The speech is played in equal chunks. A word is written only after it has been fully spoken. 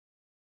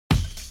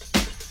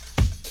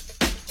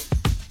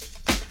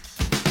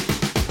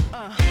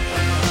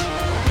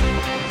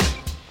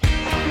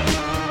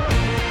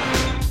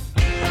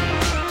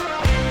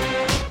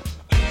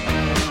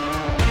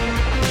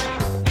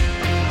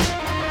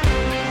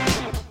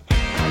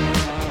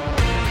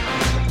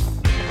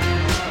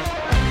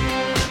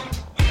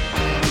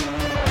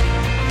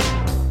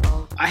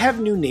have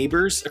new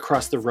neighbors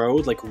across the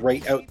road, like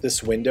right out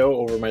this window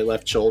over my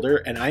left shoulder,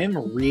 and I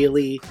am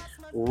really,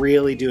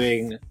 really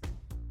doing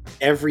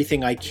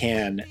everything I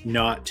can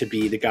not to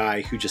be the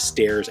guy who just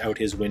stares out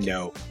his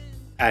window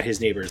at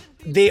his neighbors.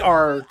 They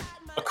are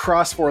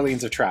across 4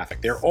 lanes of traffic.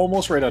 They're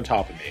almost right on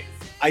top of me.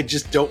 I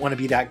just don't want to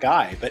be that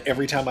guy. But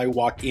every time I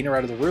walk in or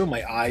out of the room,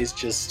 my eyes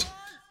just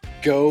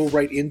go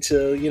right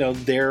into,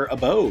 their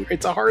abode.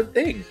 It's a hard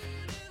thing.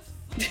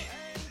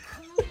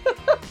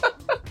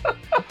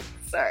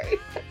 Sorry.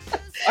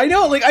 I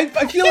know, like I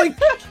feel like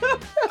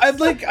I'm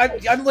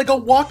like a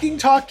walking,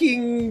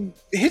 talking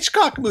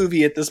Hitchcock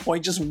movie at this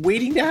point, just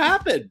waiting to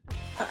happen.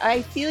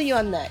 I feel you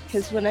on that,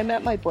 because when I'm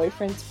at my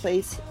boyfriend's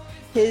place,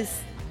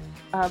 his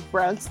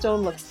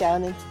brownstone looks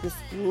down into this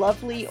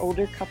lovely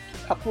older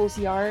couple's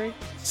yard.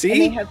 See?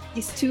 And they have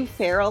these 2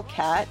 feral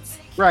cats.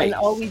 Right. And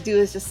all we do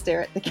is just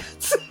stare at the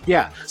cats.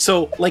 Yeah.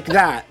 So like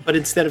that, but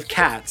instead of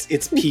cats,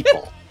 it's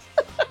people.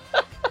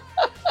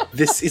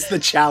 This is the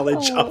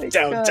challenge of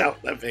downtown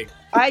living.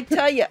 I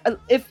tell you,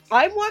 if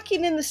I'm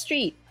walking in the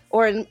street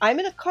or I'm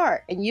in a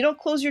car and you don't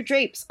close your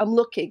drapes, I'm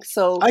looking.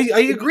 So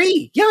I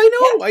agree. Yeah, I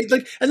know.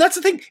 Yeah. And that's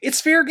the thing.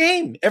 It's fair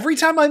game. Every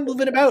time I'm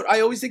moving about, I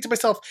always think to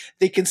myself,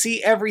 they can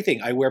see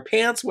everything. I wear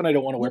pants when I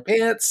don't want to wear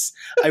pants.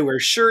 I wear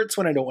shirts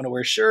when I don't want to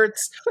wear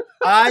shirts.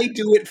 I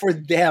do it for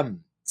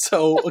them.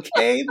 So,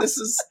 okay, this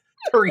is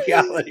the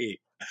reality.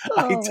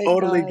 I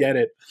totally get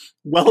it.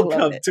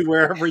 Welcome to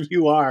wherever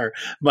you are.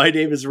 My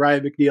name is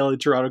Ryan McNeil in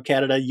Toronto,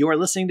 Canada. You are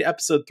listening to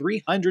episode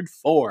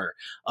 304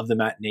 of the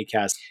Matinee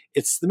Cast.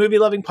 It's the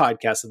movie-loving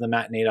podcast of the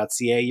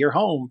matinee.ca, your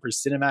home for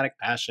cinematic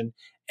passion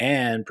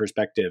and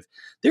perspective.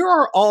 There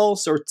are all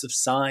sorts of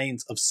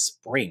signs of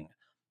spring.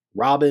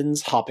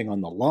 Robins hopping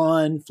on the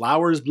lawn,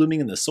 flowers blooming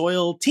in the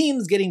soil,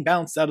 teams getting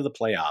bounced out of the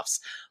playoffs.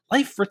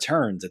 Life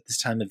returns at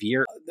this time of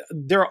year.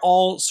 There are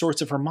all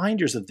sorts of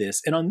reminders of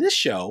this. And on this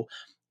show,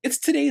 it's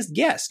today's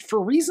guest.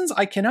 For reasons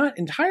I cannot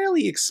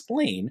entirely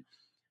explain,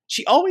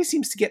 she always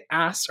seems to get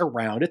asked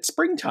around at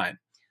springtime.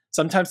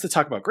 Sometimes to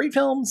talk about great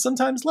films,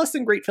 sometimes less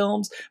than great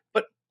films,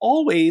 but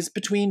always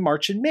between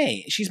March and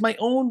May. She's my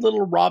own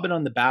little robin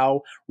on the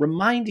bough,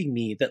 reminding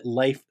me that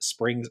life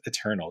springs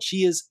eternal.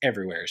 She is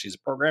everywhere. She's a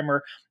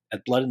programmer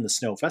at Blood in the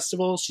Snow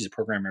Festival. She's a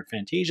programmer at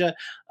Fantasia,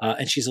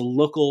 and she's a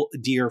local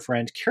dear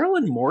friend.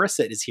 Carolyn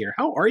Morissette is here.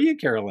 How are you,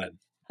 Carolyn?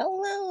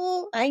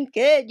 Hello, I'm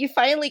good. You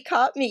finally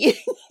caught me.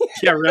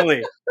 Yeah,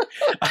 really.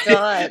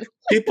 God.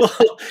 People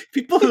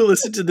who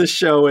listen to this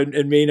show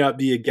and may not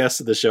be a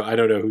guest of the show, I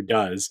don't know who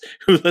does,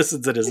 who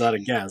listens and is not a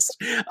guest.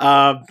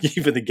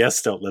 Even the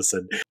guests don't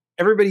listen.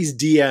 Everybody's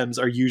DMs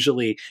are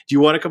usually, do you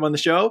want to come on the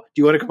show?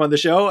 Do you want to come on the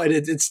show? And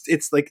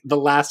it's like the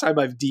last time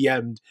I've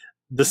DM'd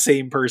the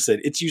same person,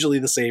 it's usually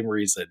the same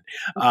reason.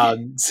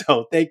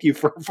 So thank you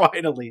for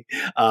finally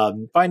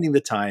finding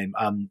the time.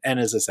 And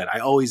as I said, I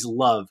always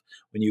love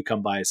when you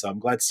come by. So I'm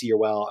glad to see you're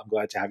well. I'm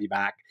glad to have you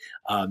back.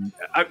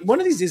 One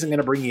of these days I'm going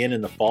to bring you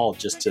in the fall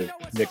just to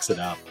mix it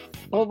up.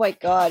 Oh my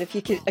God. If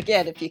you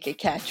could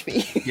catch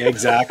me. Yeah,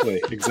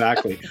 exactly.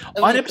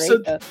 On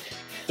episode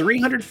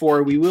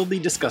 304, we will be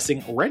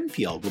discussing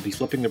Renfield. We'll be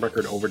flipping the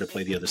record over to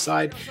play the other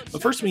side.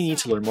 But first we need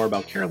to learn more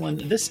about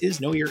Carolyn. This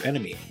is Know Your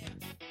Enemy.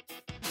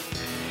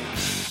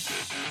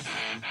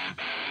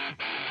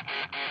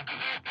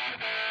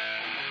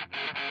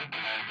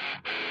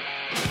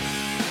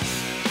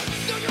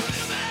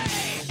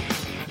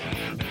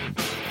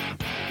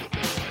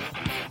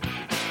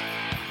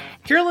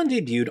 Carolyn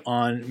debuted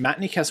on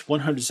MatineeCast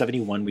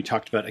 171. We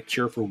talked about A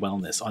Cure for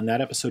Wellness. On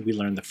that episode, we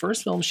learned the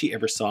first film she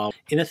ever saw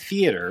in a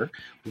theater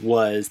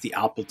was The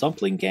Apple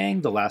Dumpling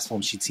Gang. The last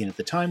film she'd seen at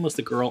the time was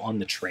The Girl on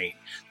the Train.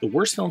 The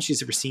worst film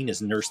she's ever seen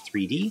is Nurse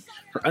 3D.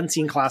 Her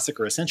unseen classic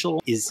or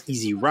essential is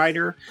Easy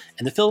Rider.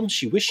 And the film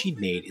she wished she'd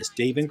made is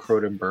David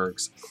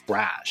Cronenberg's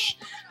Crash.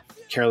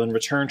 Carolyn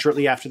returned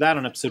shortly after that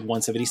on episode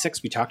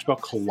 176. We talked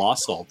about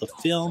Colossal, the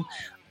film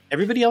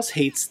everybody else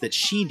hates that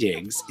she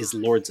digs is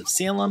Lords of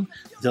Salem.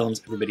 The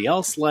films everybody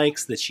else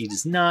likes that she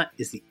does not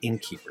is The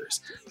Innkeepers.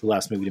 The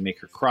last movie to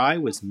make her cry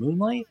was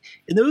Moonlight.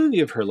 In the movie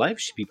of her life,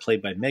 she'd be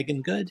played by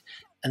Megan Good.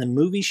 And the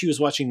movie she was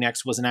watching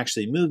next wasn't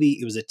actually a movie.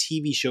 It was a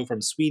TV show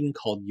from Sweden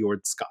called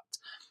Jord Scott.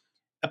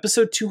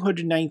 Episode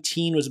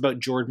 219 was about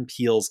Jordan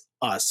Peele's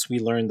Us. We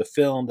learned the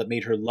film that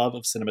made her love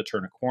of cinema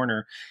turn a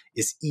corner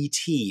is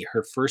E.T.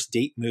 Her first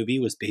date movie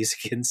was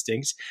Basic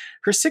Instinct.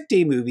 Her sick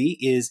day movie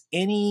is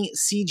any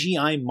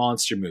CGI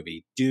monster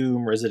movie,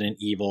 Doom, Resident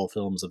Evil,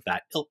 films of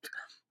that ilk.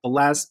 The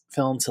last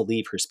film to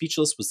leave her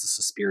speechless was the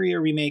Suspiria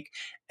remake,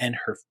 and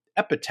her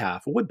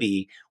epitaph would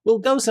be, "We'll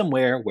go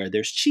somewhere where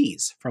there's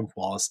cheese," from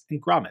Wallace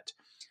and Gromit.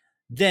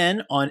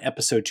 Then on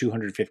episode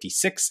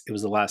 256, it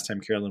was the last time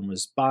Carolyn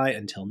was by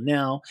until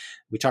now,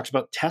 we talked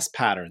about Test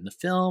Pattern. The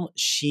film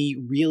she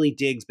really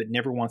digs but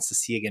never wants to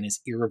see again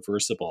is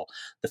Irreversible.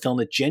 The film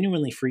that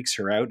genuinely freaks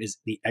her out is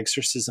The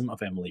Exorcism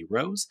of Emily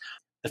Rose.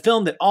 The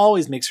film that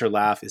always makes her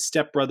laugh is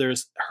Step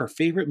Brothers. Her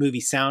favorite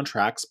movie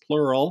soundtracks,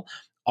 plural,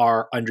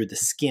 are Under the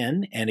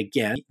Skin and,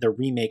 again, the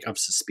remake of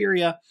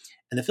Suspiria.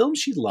 And the film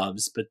she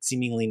loves but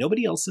seemingly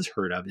nobody else has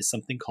heard of is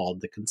something called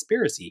The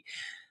Conspiracy.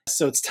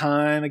 So it's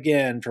time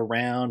again for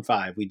round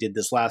 5. We did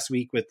this last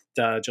week with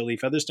Jolie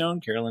Featherstone.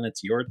 Carolyn,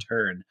 it's your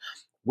turn.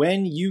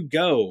 When you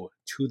go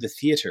to the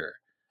theater,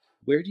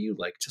 where do you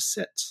like to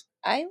sit?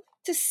 I like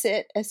to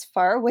sit as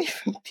far away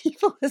from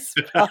people as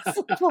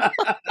possible.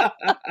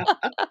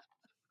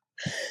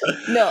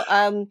 No,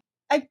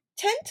 I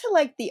tend to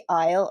like the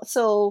aisle.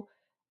 So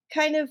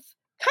kind of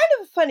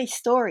a funny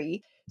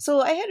story.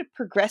 So I had a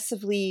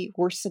progressively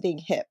worsening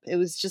hip. It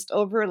was just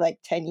over like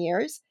 10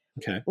 years.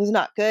 Okay. It was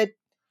not good.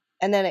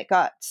 And then it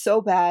got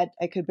so bad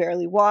I could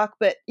barely walk.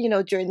 But,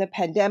 during the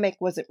pandemic,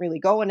 wasn't really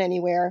going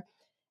anywhere.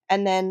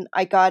 And then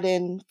I got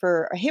in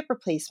for a hip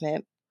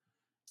replacement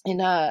in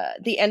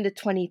the end of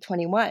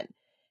 2021.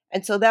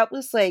 And so that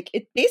was like,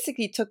 it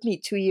basically took me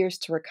 2 years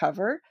to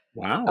recover.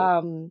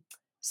 Wow.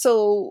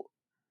 So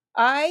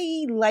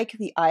I like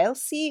the aisle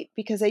seat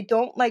because I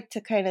don't like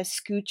to kind of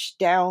scooch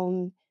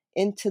down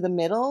into the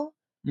middle.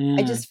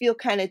 I just feel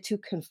kind of too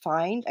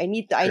confined. I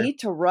need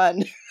to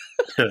run.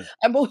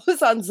 I'm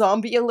always on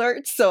zombie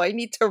alert, so I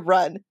need to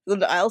run. So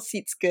the aisle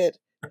seat's good.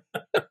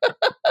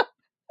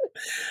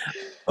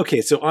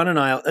 Okay, so on an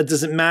aisle,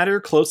 does it matter?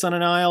 Close on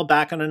an aisle,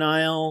 back on an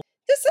aisle?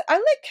 I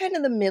like kind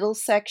of the middle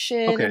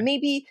section, and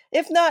maybe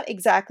if not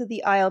exactly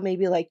the aisle,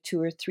 maybe like 2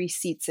 or 3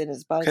 seats in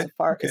as far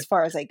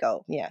as I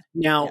go. Yeah.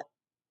 Now, yeah.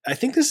 I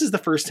think this is the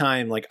first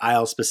time like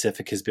aisle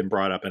specific has been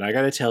brought up, and I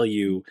got to tell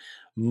you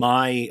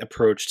my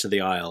approach to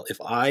the aisle. If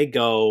I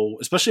go,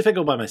 especially if I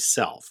go by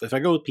myself, if I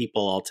go with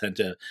people, I'll tend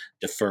to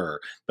defer.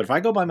 But if I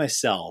go by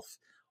myself,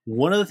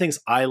 one of the things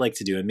I like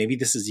to do, and maybe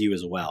this is you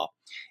as well,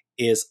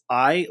 is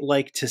I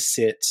like to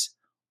sit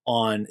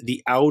on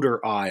the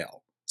outer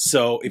aisle.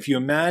 So if you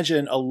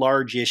imagine a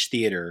large-ish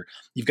theater,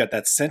 you've got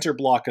that center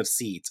block of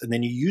seats, and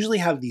then you usually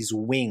have these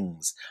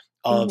wings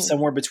of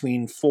somewhere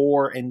between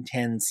 4 and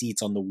 10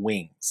 seats on the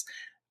wings.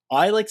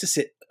 I like to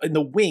sit in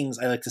the wings.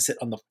 I like to sit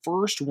on the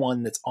first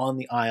one that's on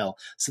the aisle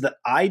so that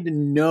I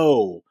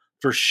know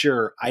for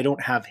sure I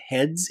don't have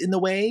heads in the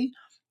way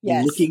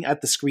looking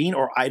at the screen,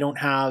 or I don't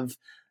have,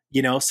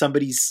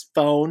 somebody's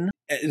phone.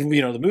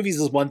 The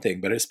movies is one thing,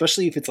 but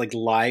especially if it's like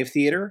live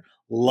theater,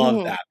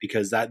 love that,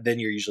 because then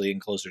you're usually in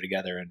closer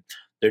together and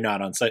they're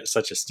not on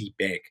such a steep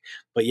bank.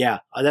 But yeah,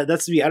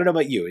 that's me. I don't know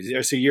about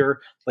you. So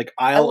you're like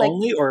aisle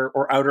only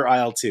or outer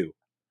aisle too?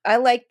 I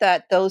like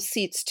those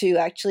seats too.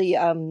 Actually,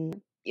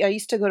 I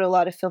used to go to a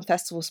lot of film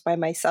festivals by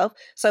myself,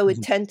 so I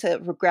would tend to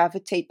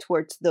gravitate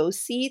towards those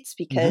seats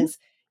because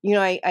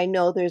I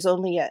know there's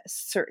only a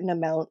certain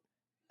amount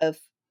of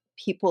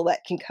people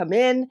that can come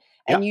in,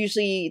 and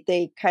usually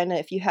they kind of,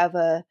 if you have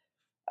a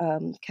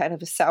kind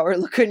of a sour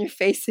look on your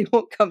face, they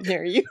won't come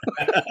near you.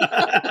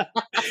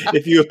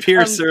 If you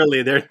appear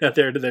surly,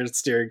 they're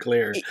steering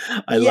clear.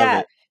 I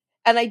love it.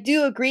 And I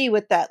do agree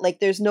with that. Like,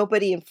 there's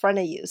nobody in front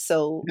of you,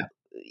 so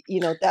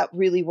that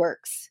really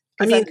works.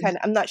 I mean,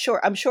 I'm not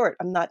short. I'm short.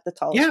 I'm not the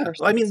tallest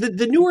person. I mean,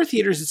 the newer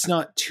theaters, it's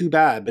not too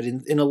bad, but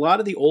in a lot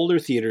of the older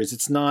theaters,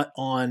 it's not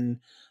on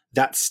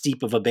that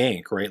steep of a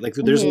bank, right? Like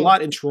there's a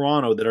lot in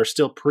Toronto that are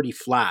still pretty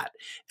flat,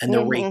 and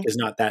the rate is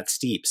not that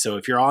steep. So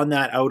if you're on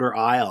that outer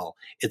aisle,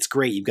 it's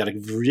great. You've got a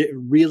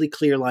really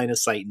clear line of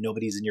sight.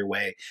 Nobody's in your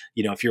way.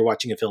 If you're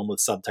watching a film with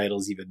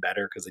subtitles, even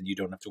better, because then you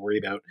don't have to worry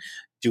about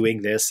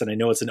doing this. And I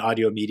know it's an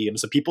audio medium,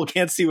 so people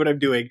can't see what I'm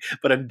doing,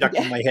 but I'm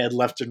ducking my head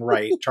left and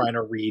right, trying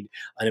to read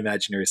an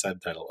imaginary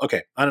subtitle.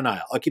 Okay, on an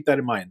aisle. I'll keep that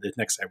in mind the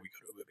next time we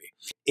go to a movie.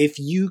 If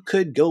you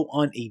could go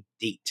on a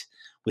date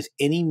with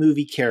any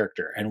movie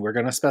character, and we're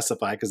going to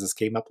specify because this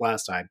came up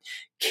last time,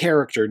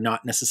 character,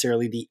 not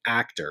necessarily the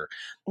actor,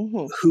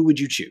 who would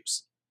you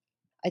choose?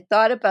 I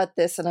thought about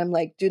this and I'm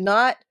like, do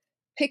not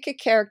pick a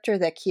character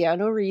that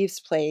Keanu Reeves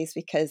plays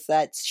because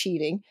that's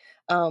cheating.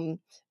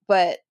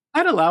 But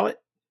I'd allow it.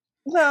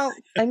 Well,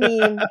 I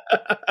mean,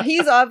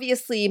 he's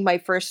obviously my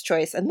first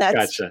choice, and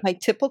that's my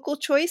typical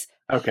choice.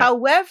 Okay.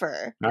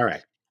 However, all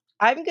right,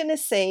 I'm going to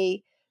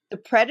say the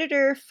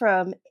Predator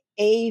from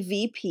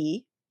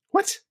AVP.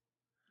 What?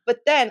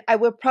 But then I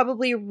would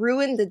probably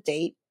ruin the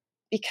date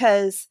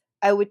because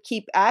I would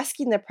keep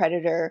asking the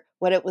Predator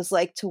what it was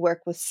like to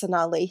work with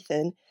Sanaa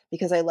Lathan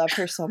because I love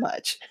her so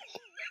much.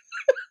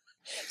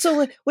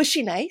 So was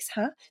she nice,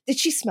 huh? Did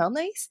she smell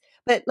nice?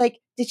 But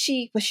was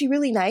she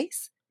really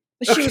nice?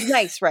 But she was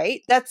nice,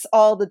 right? That's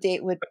all the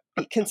date would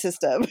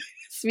consist of.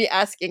 It's me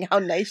asking how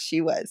nice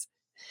she was.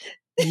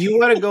 You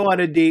want to go on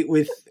a date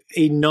with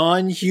a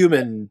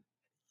non-human?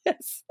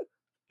 Yes.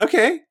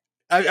 Okay.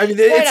 I mean,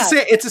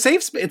 it's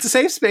a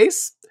safe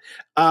space.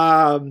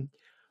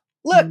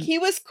 Look, he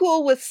was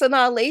cool with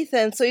Sanaa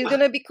Lathan, so he's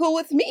gonna be cool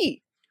with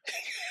me.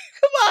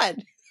 Come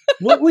on.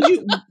 What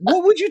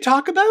would you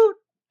talk about?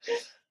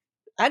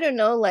 I don't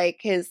know, like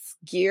his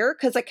gear,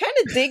 because I kind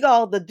of dig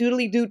all the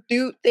doodly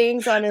doot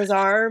things on his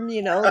arm.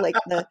 Like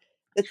the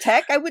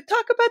tech. I would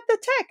talk about the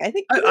tech. I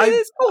think it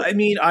is cool. I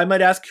mean, I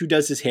might ask who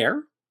does his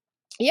hair.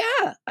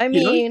 Yeah, I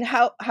You know, mean,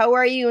 how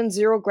are you in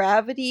zero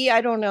gravity? I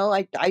don't know.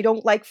 I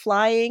don't like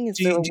flying. Is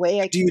do there you a way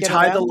I do can you get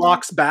tie the around that?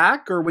 locks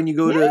back, or when you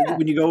go to Yeah,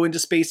 when you go into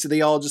space, do they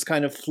all just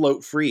kind of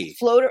float free?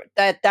 floater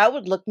that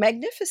would look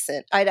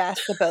magnificent. I'd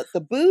ask about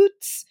the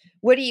boots.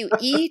 What do you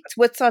eat?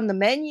 What's on the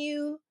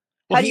menu?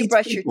 Well, How he do you eats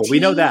brush your people. We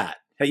know teeth? that.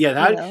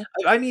 Yeah, You know?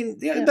 I mean,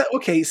 yeah, Yeah.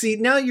 okay. See,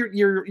 now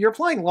you're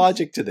applying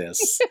logic to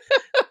this.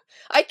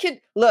 I could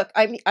look,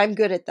 I'm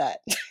good at that.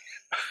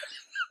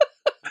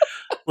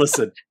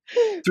 Listen,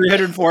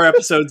 304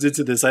 episodes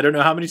into this, I don't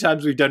know how many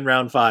times we've done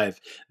round five.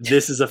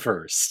 This is a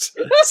first.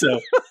 So,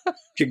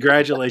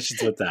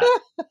 congratulations with that.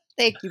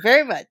 Thank you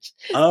very much.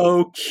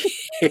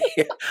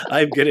 Okay.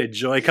 I'm going to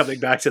enjoy coming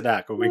back to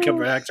that when we come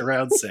back to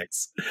round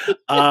six.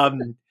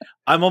 Um,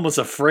 I'm almost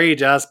afraid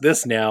to ask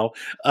this now.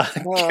 Uh,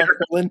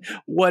 Carolyn,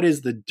 what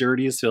is the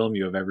dirtiest film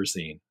you have ever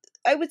seen?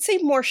 I would say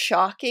more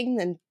shocking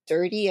than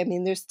dirty. I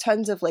mean, there's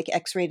tons of like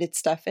X-rated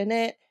stuff in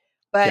it,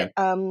 but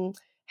Okay.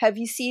 have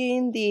you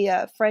seen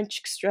the French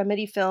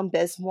extremity film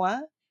Baise-moi?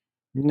 Have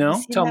you No,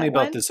 seen tell me that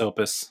about one? this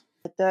opus.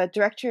 The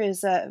director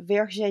is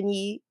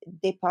Virginie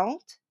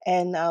Despentes,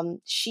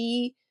 and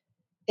she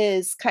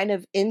is kind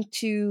of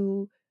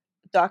into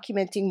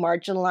documenting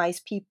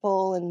marginalized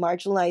people and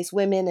marginalized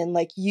women and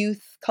like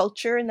youth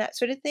culture and that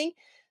sort of thing. Okay.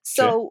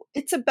 So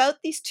it's about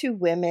these two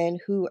women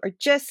who are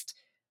just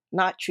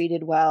not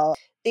treated well.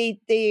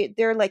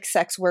 They're like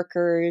sex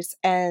workers,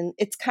 and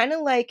it's kind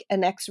of like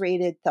an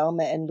X-rated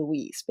Thelma and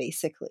Louise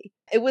basically.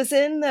 It was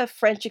in the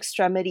French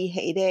extremity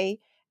heyday,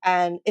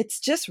 and it's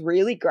just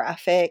really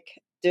graphic.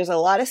 There's a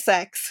lot of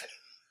sex,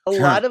 a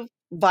Huh. lot of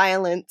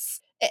violence.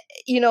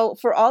 You know,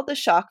 for all the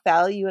shock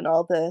value and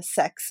all the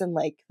sex and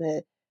like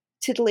the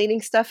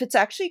titillating stuff, it's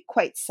actually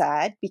quite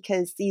sad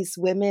because these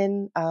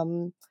women,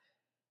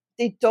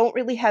 they don't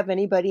really have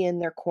anybody in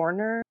their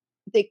corner.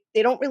 They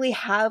don't really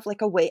have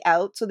like a way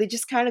out, so they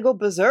just kind of go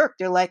berserk.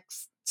 They're like,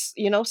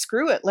 you know,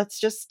 screw it, let's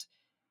just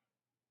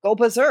go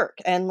berserk,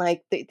 and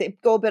like they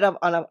go a bit of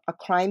on a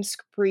crime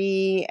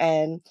spree,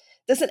 and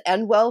doesn't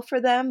end well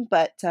for them.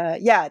 But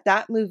yeah,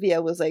 that movie I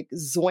was like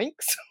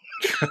zoinks.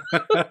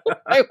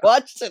 I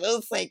watched it. I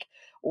was like,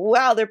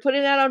 wow, they're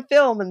putting that on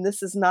film, and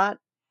this is not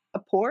a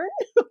porn.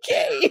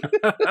 Okay.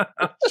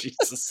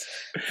 Jesus.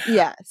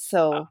 Yeah.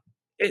 So.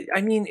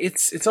 I mean,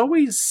 it's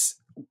always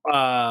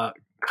uh,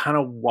 kind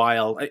of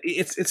wild.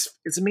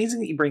 It's amazing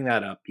that you bring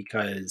that up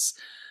because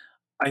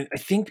I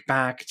think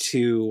back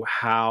to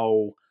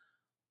how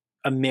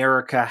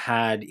America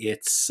had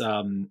its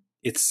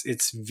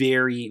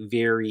very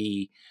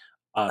very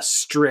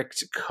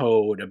strict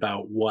code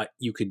about what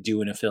you could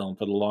do in a film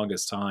for the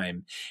longest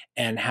time,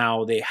 and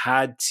how they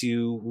had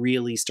to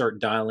really start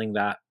dialing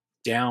that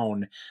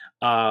down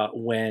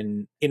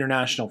when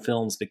international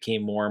films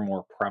became more and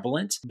more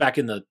prevalent. Back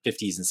in the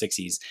 50s and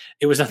 60s,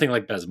 it was nothing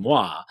like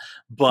Besmois, Mhm.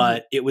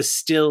 but it was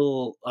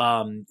still,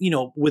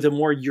 with a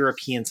more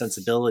European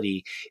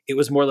sensibility. It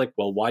was more like,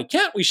 well, why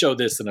can't we show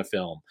this in a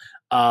film?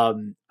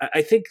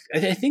 I think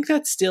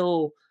that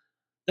still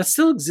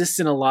exists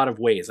in a lot of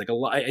ways. Like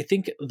I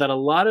think that a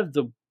lot of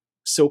the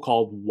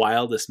so-called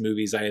wildest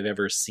movies I have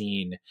ever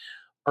seen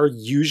are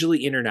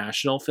usually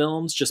international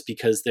films, just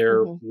because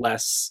they're Mhm.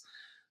 less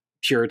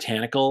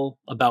puritanical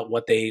about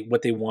what they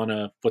want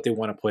to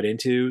put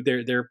into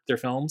their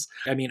films.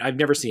 I mean, I've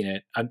never seen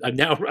it.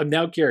 I'm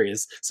now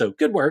curious. So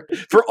good work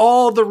for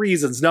all the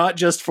reasons, not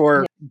just Yeah.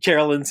 for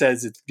Carolyn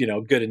says it's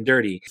good and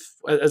dirty.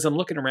 As I'm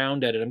looking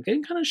around at it, I'm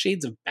getting kind of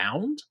shades of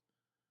Bound.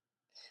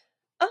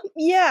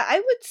 Yeah, I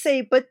would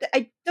say, but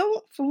I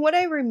don't. From what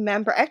I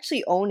remember, I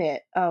actually own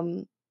it.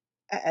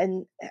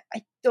 And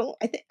I don't.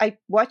 I think I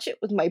watch it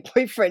with my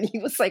boyfriend. He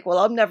was like, "Well,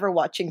 I'm never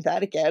watching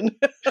that again,"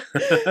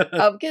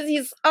 because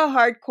he's a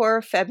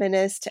hardcore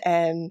feminist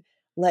and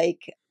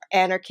like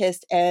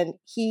anarchist, and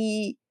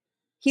he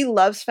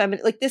loves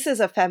feminist. Like this is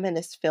a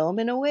feminist film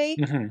in a way,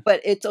 Mhm. but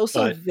it's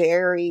also But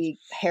very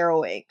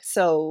harrowing.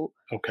 So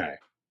okay.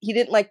 he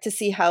didn't like to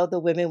see how the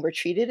women were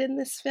treated in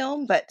this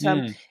film, but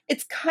Mm,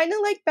 it's kind of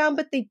like Bound,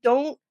 but they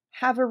don't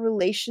have a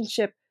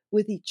relationship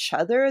with each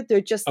other.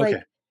 They're just okay.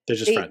 like They're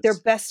just they're friends.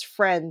 best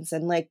friends,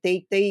 and like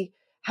they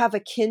have a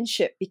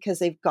kinship because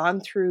they've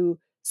gone through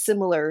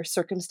similar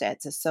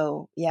circumstances.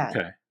 So yeah.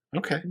 Okay.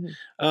 Okay. Mhm.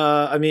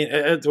 I mean,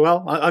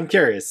 well, I'm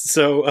curious.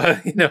 So,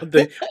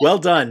 well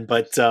done,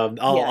 but Yeah,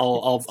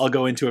 I'll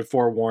go into it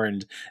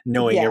forewarned,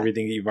 knowing yeah.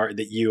 everything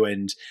that you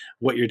and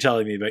what you're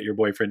telling me about your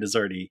boyfriend has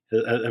already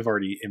have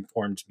already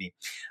informed me.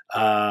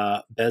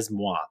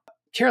 Besmois.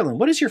 Carolyn,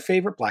 what is your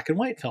favorite black and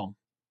white film?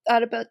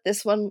 Thought about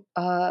this one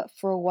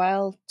for a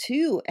while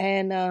too,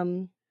 and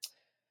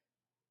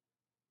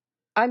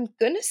I'm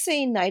gonna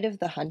say Night of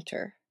the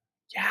Hunter.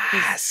 Is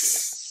Yes.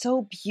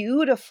 so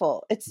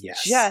beautiful. It's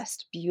Yes.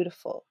 just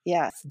beautiful.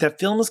 Yeah. That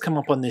film has come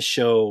up on this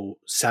show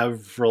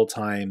several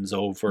times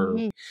over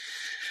Mhm.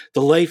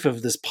 the life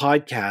of this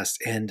podcast,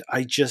 and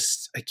I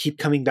keep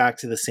coming back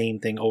to the same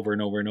thing over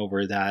and over and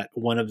over, that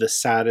one of the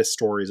saddest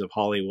stories of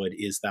Hollywood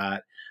is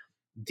that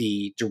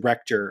the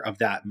director of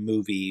that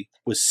movie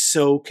was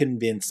so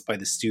convinced by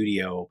the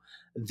studio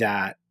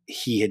that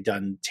he had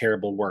done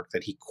terrible work,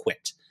 that he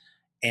quit.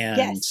 And,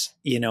 Yes.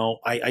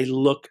 I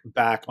look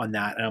back on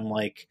that and I'm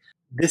like,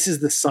 this is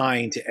the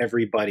sign to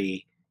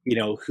everybody,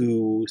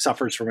 who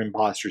suffers from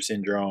imposter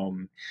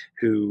syndrome,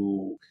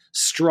 who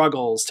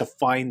struggles to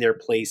find their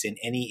place in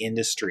any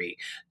industry,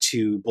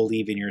 to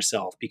believe in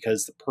yourself,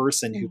 because the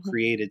person who Mhm.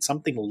 created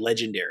something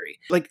legendary,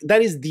 like,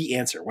 that is the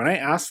answer. When I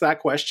ask that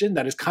question,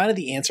 that is kind of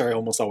the answer I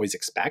almost always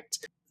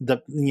expect.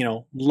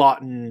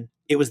 Lawton,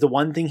 it was the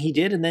one thing he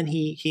did, and then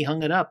he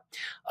hung it up.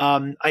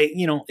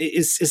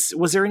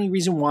 Was there any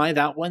reason why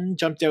that one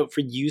jumped out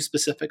for you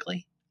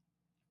specifically?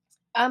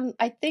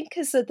 I think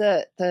because of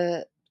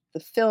the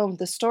film,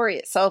 the story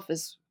itself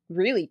is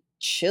really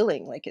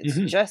chilling. Like it's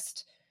Hmm.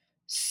 just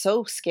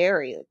so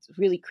scary. It's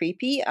really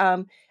creepy.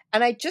 And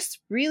I just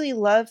really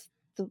love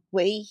the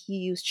way he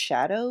used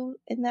shadow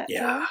in that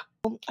Yeah.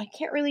 film. I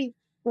can't really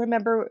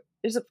remember.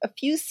 There's a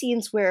few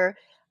scenes where,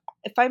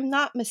 if I'm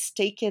not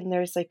mistaken,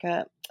 there's like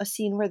a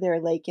scene where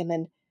they're like in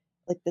an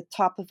like the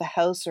top of a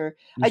house, or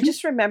I Hmm.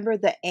 just remember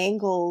the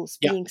angles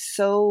Yeah. being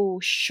so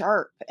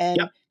sharp, Yeah.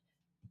 and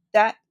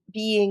that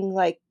being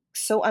like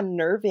so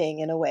unnerving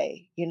in a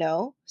way, you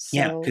know?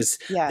 Yeah, So because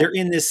yeah. they're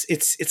in this.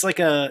 It's like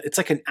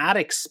an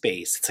attic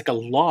space. It's like a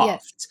Yes.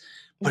 loft,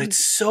 but Hmm.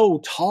 it's so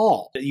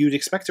tall. You'd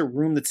expect a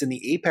room that's in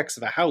the apex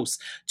of a house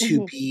to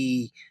Hmm.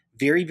 be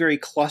very, very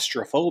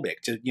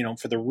claustrophobic.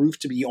 For the roof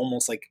to be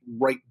almost like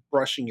right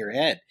brushing your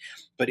head.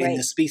 But in Right.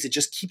 this space, it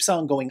just keeps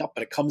on going up.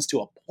 But it comes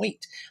to a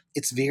point.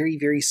 It's very,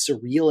 very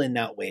surreal in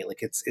that way.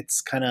 Like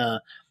it's kind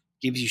of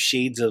gives you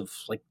shades of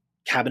like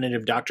Cabinet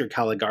of Dr.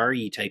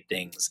 Caligari type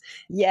things.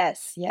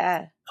 Yes.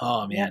 Yeah.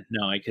 Oh Yep. man,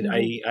 no, I could, Hmm.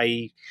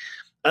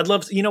 I'd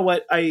love to,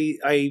 what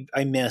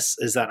I miss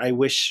is that I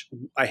wish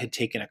I had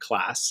taken a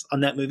class on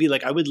that movie.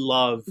 Like I would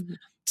love Hmm.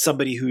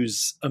 somebody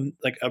who's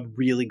like a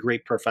really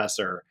great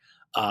professor,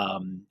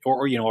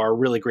 or a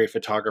really great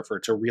photographer,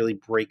 to really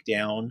break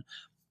down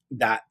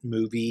that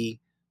movie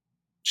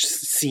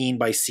scene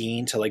by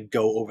scene, to like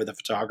go over the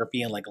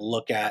photography and like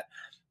look at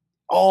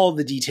all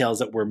the details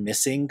that we're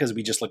missing, because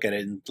we just look at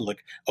it and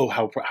look, oh,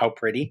 how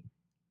pretty.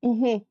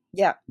 Hmm.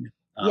 Yeah.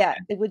 Oh Yeah.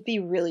 man. It would be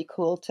really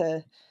cool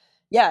to,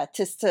 yeah,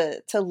 just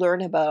to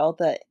learn about all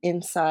the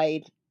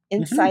inside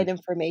Mhm.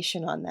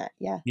 information on that.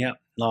 Yeah. Yeah,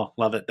 no,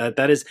 love it.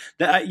 That is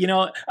that.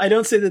 I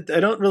don't say that. I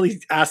don't really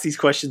ask these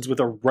questions with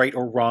a right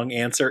or wrong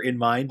answer in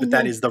mind, but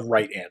that Hmm. is the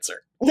right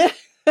answer.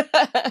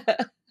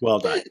 Well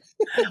done.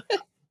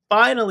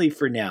 Finally,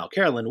 for now,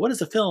 Carolyn, what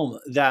is a film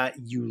that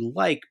you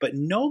like but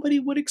nobody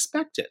would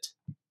expect it?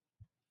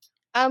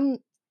 um,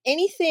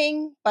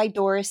 Anything by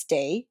Doris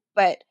Day,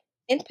 but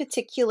in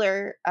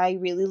particular, I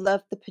really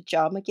love the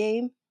Pajama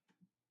Game.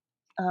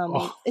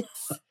 Oh,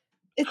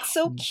 It's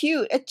so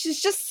cute.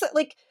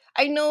 Like,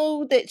 I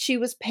know that she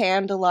was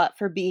panned a lot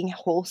for being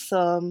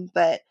wholesome,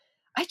 but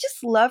I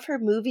just love her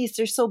movies.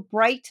 They're so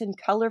bright and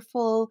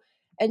colorful,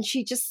 and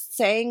she just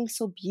sang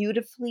so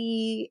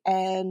beautifully.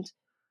 And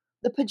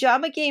the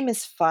Pajama Game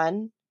is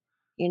fun.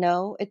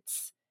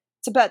 It's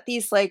about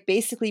these, like,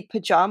 basically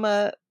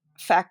pajama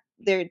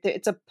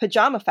it's a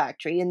pajama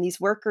factory, and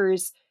these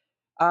workers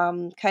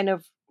kind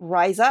of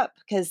rise up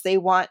because they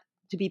want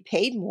to be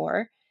paid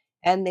more,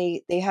 and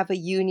they have a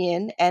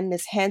union, and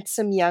this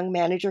handsome young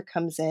manager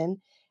comes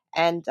in,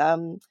 and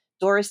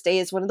Doris Day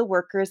is one of the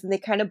workers, and they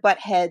kind of butt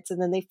heads,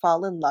 and then they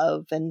fall in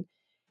love, and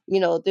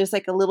there's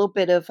like a little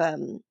bit of uh,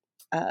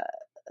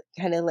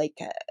 kind of like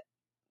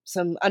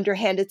some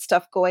underhanded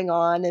stuff going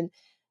on, and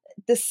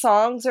the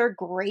songs are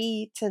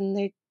great,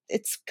 and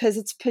it's because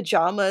it's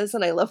pajamas,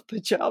 and I love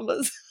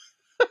pajamas.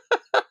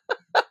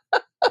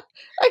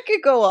 I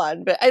could go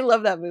on, but I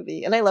love that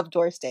movie, and I love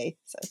Doris Day.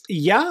 So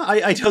yeah,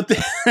 I don't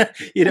think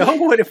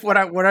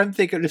what I'm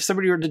thinking, if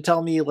somebody were to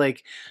tell me,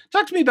 like,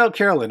 talk to me about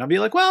Carolyn, I'll be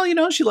like, well,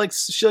 she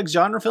likes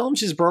genre films.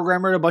 She's a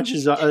programmer at a bunch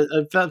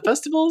of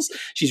festivals.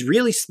 She's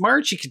really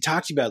smart. She can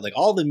talk to you about like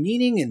all the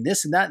meaning and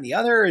this and that and the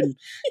other,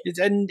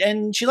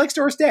 and she likes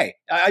Doris Day.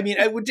 I mean,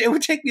 it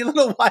would take me a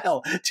little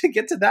while to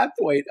get to that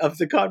point of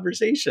the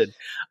conversation.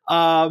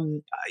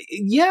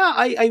 Yeah,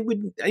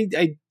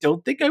 I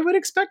don't think I would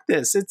expect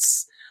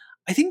this.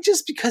 I think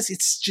just because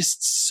it's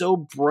just so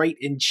bright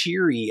and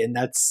cheery, and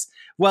that's,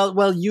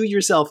 well, you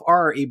yourself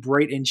are a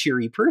bright and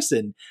cheery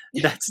person.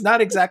 That's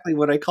not exactly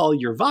what I call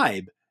your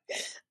vibe.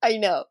 I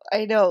know,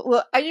 I know.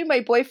 Well, I knew my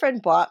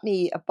boyfriend bought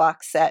me a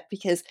box set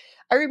because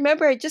I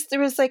remember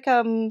there was like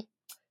I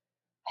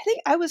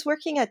think I was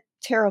working a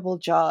terrible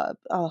job,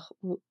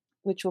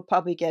 which we'll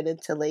probably get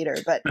into later,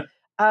 but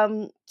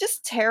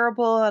just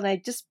terrible, and I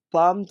just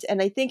bummed.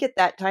 And I think at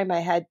that time I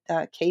had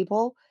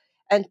cable,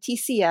 and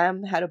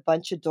TCM had a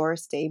bunch of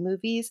Doris Day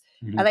movies,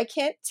 Mhm. and I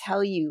can't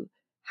tell you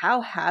how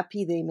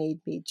happy they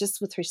made me,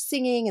 just with her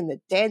singing and the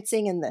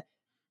dancing and the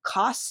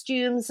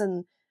costumes,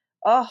 and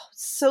oh,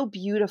 so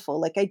beautiful.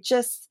 Like, I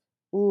just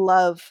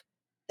love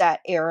that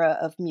era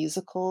of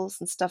musicals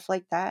and stuff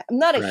like that. I'm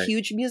not a Right.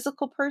 huge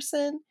musical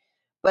person,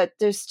 but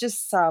there's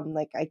just some,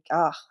 like, I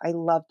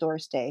love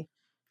Doris Day.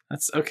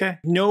 That's okay.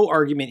 No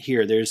argument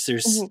here. There's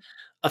Mhm.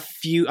 a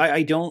few.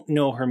 I don't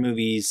know her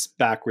movies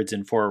backwards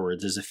and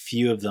forwards. There's a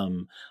few of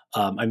them.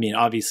 I mean,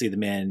 obviously, The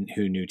Man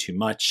Who Knew Too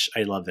Much.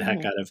 I love the heck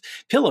Mhm. out of.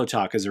 Pillow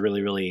Talk is a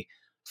really really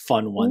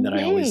fun one that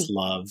I always Mhm.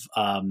 love.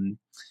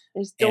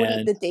 There's Don't Eat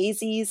And the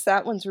Daisies,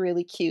 that one's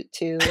really cute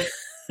too.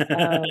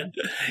 Um,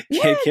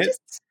 yeah, can't. just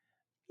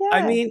I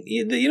yeah.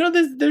 mean,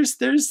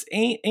 there's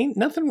ain't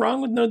nothing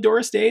wrong with no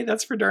Doris Day.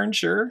 That's for darn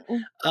sure.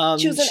 Mm.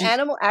 She was an She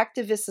animal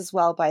activist as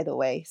well, by the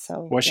way,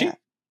 so was yeah. she.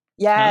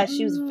 Yeah,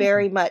 she was Oh,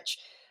 very much,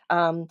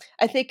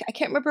 I think I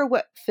can't remember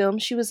what film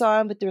she was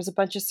on, but there was a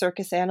bunch of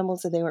circus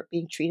animals and they weren't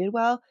being treated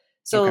well. okay.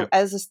 So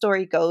as the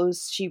story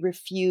goes, she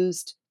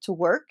refused to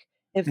work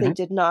if they Mhm.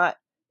 did not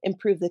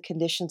improve the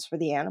conditions for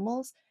the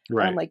animals. And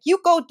I'm Right. like, "You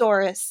go,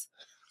 Doris."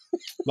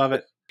 Love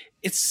it.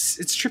 It's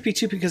trippy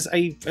too because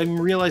I'm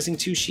realizing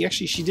too she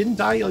didn't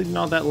die even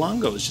all that long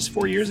ago. It was just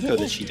 4 years ago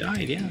that Mm-mm. she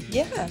died. Yeah.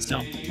 Yeah. So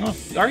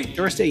all right,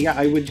 Doris Day. Yeah,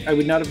 I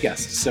would not have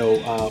guessed. So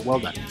well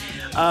done.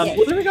 Yay.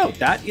 Well, there we go.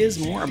 That is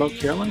more about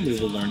Carolyn. We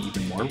will learn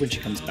even more when she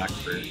comes back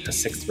for a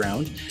sixth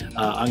round.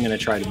 I'm going to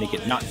try to make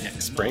it not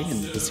next spring,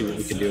 and we'll see what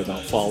we can do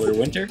about fall or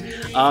winter.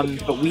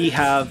 But we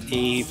have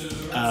a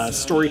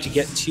story to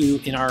get to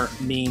in our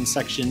main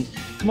section.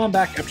 Come on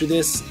back after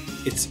this.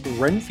 It's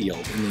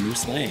Renfield in the new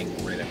slang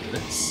right after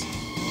this.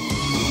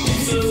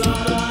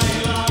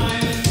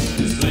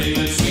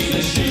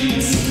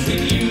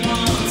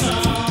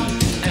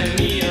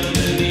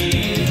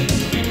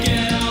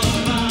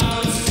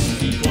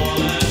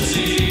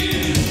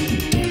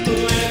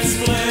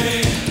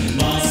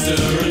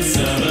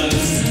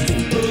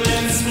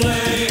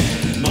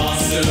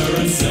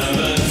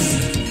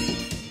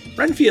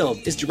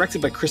 Renfield is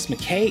directed by Chris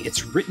McKay.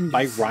 It's written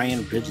by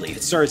Ryan Ridley.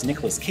 It stars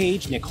Nicolas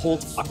Cage, Nick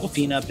Holt,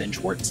 Awkwafina, Ben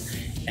Schwartz,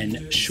 and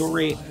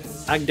Shohreh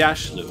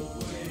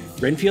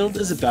Aghdashloo. Renfield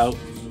is about,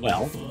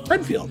 well,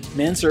 Renfield,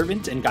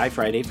 manservant and Guy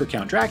Friday for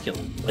Count Dracula.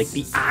 Like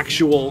the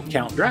actual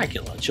Count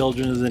Dracula.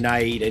 Children of the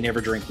Night, I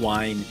Never Drink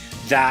Wine,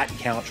 that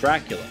Count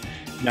Dracula.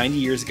 90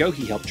 years ago,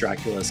 he helped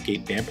Dracula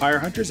escape vampire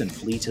hunters and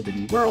flee to the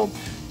New World,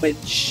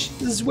 which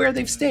is where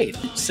they've stayed,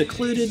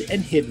 secluded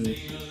and hidden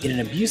in an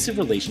abusive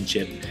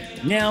relationship.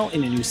 Now,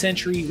 in a new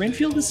century,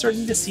 Renfield is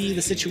starting to see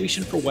the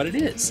situation for what it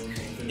is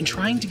and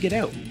trying to get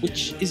out,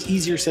 which is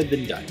easier said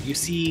than done. You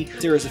see,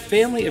 there is a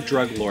family of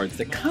drug lords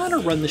that kind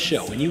of run the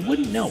show, and you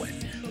wouldn't know it.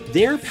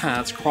 Their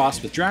paths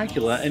cross with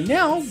Dracula, and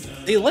now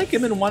they like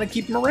him and want to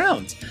keep him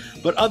around.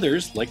 But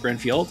others, like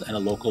Renfield and a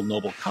local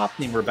noble cop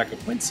named Rebecca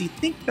Quincy,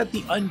 think that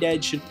the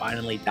undead should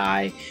finally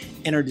die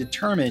and are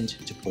determined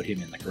to put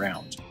him in the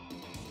ground.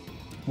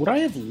 What I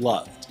have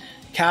loved,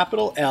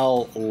 capital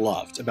L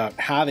loved, about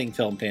having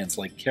film fans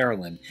like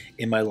Carolyn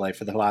in my life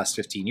for the last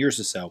 15 years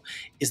or so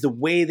is the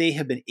way they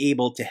have been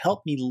able to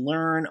help me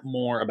learn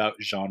more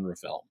about genre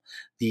film.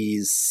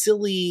 These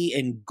silly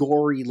and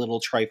gory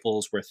little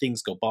trifles where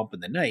things go bump in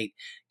the night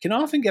can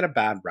often get a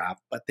bad rap,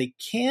 but they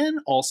can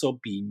also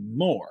be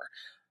more.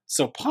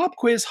 So, Pop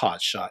Quiz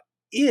Hotshot,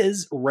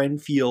 is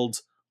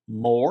Renfield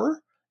more?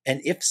 And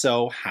if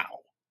so, how?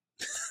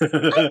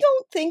 I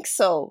don't think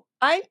so.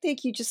 I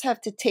think you just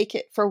have to take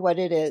it for what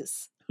it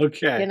is,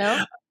 Okay. you know?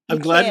 You I'm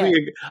glad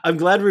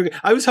can't.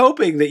 I was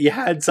hoping that you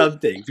had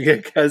something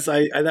because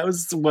that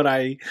was what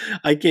I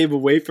came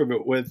away from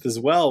it with as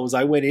well. Was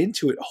I went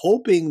into it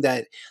hoping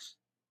that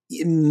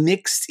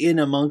mixed in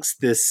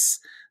amongst this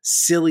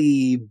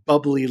silly,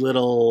 bubbly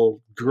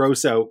little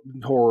gross out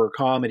horror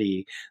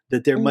comedy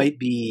that there Mhm, might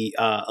be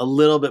a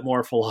little bit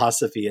more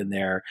philosophy in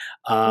there.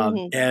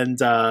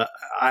 mhm.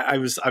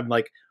 I'm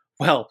like,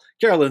 well,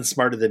 Carolyn's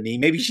smarter than me.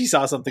 Maybe she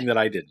saw something that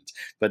I didn't,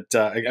 but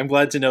I'm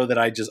glad to know that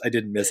I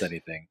didn't miss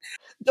anything.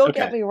 Don't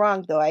get Okay. me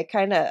wrong, though,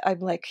 I'm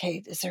like,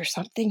 "Hey, is there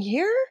something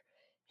here?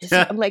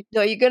 I'm like,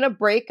 "No, you're gonna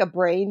break a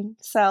brain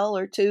cell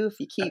or 2 if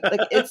you keep"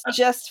 like, it's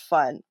just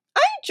fun.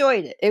 I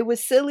enjoyed it. It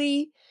was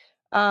silly.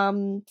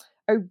 Um,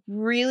 I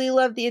really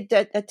love the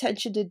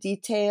attention to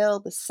detail,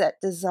 the set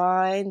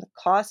design, the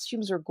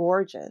costumes are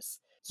gorgeous.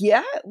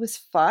 Yeah, it was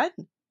fun.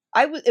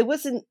 I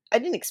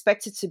didn't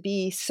expect it to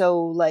be so,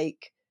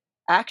 like,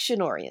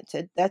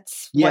 action-oriented.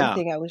 That's one Yeah.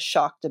 thing I was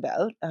shocked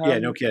about. Yeah.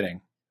 No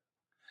kidding.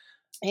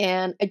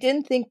 And I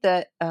didn't think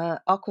that,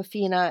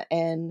 Awkwafina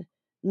and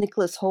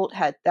Nicholas Hoult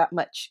had that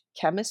much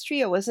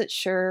chemistry. I wasn't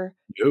sure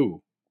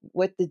No.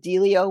 what the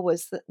dealio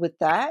was with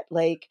that.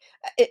 Like,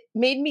 it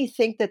made me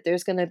think that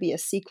there's gonna be a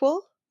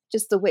sequel,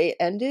 just the way it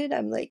ended.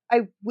 I'm like,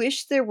 I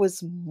wish there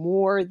was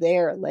more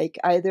there, like,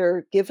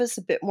 either give us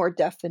a bit more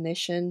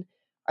definition.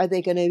 Are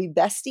they gonna be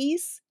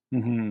besties?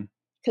 Hmm.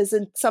 Because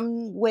in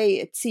some way,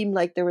 it seemed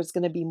like there was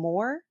gonna be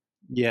more.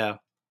 Yeah.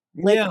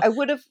 Like, Yeah. I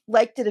would've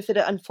liked it if it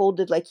had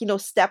unfolded like,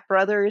 Step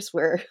Brothers,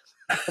 where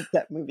I love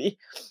that movie,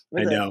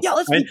 where I they're like, know. "Yeah,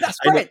 let's be best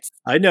I know. friends."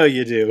 I know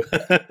you do.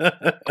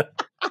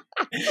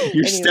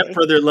 Your Anyway,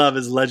 stepbrother love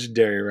is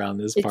legendary around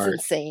this it's part.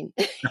 insane.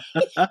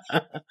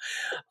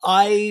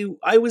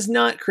 I was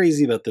not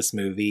crazy about this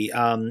movie. It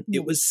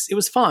Mm,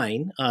 was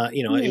fine.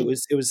 mhm,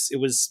 It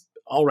was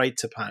all right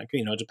to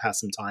to pass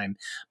some time.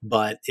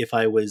 But if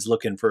I was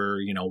looking for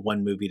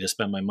one movie to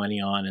spend my money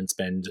on and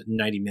spend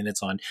 90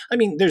 minutes on, I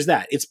mean, there's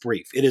that. It's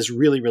brief. It is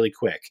really really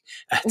quick.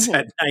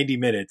 At 90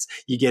 minutes,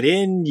 you get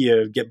in,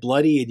 you get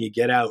bloody, and you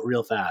get out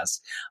real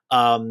fast.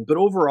 But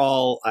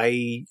overall,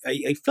 I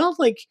felt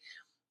like,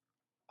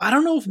 I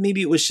don't know if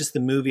maybe it was just the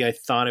movie I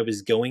thought I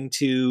was going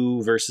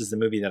to versus the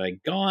movie that I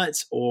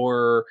got,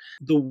 or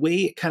the way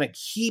it kind of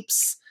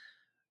keeps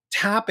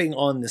tapping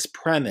on this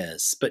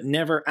premise but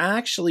never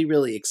actually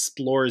really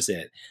explores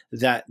it,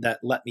 that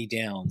let me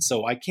down.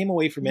 So I came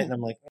away from it and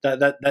I'm like,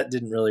 that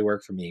didn't really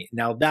work for me.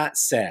 Now that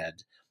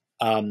said,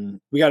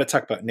 we got to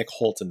talk about Nick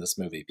Holt in this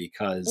movie,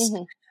 because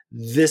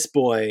this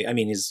boy, I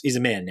mean, he's a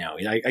man now.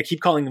 I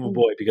keep calling him a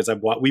boy because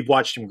we've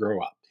watched him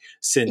grow up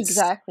since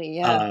exactly,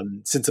 yeah.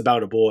 Since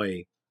About a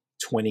Boy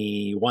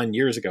 21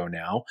 years ago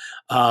now.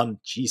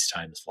 Geez,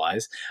 time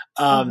flies.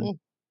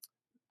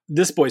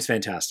 This boy's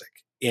fantastic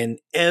in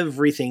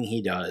everything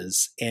he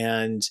does,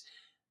 and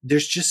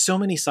there's just so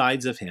many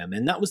sides of him.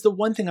 And that was the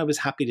one thing I was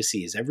happy to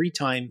see, is every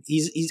time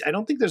he's I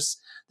don't think there's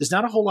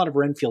not a whole lot of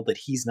Renfield that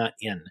he's not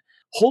in.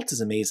 Holt is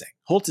amazing.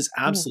 Holt is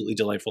absolutely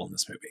delightful in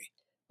this movie.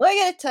 Well, I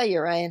gotta tell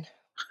you, Ryan,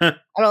 I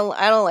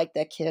don't like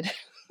that kid.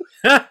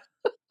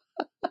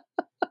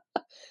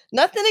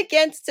 Nothing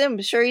against him.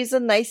 I'm sure he's a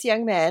nice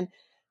young man.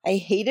 I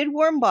hated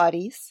Warm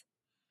Bodies.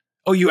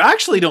 Oh, you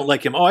actually don't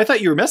like him? Oh, I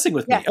thought you were messing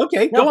with me.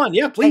 Okay, no, go on.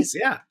 Yeah, please.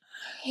 Yeah.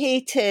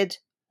 Hated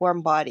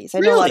Warm Bodies. I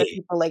know a lot of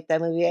people like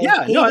that movie.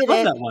 I love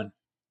that one.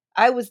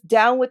 I was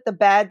down with the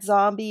bad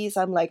zombies.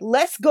 I'm like,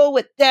 let's go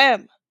with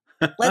them.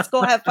 Let's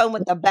go have fun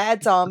with the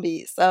bad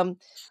zombies.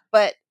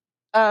 But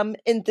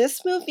in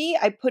this movie,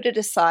 I put it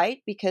aside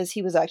because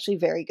he was actually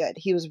very good.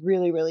 He was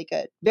really, really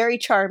good. Very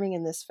charming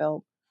in this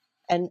film.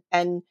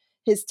 And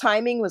his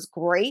timing was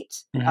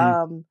great.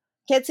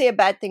 Can't say a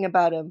bad thing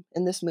about him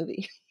in this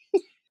movie.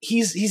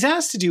 He's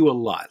asked to do a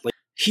lot. Like,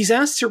 he's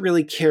asked to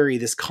really carry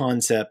this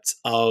concept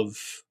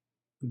of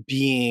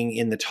being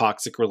in the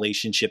toxic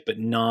relationship, but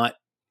not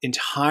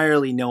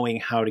entirely knowing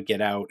how to get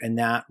out. And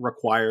that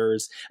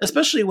requires,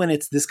 especially when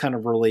it's this kind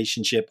of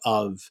relationship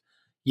of,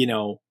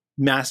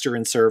 master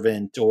and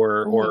servant,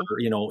 or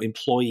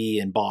employee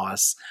and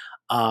boss,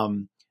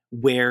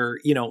 where,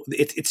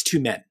 it's two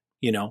men,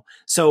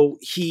 so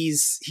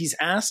he's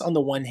asked on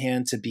the one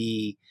hand to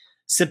be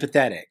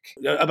sympathetic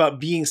about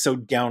being so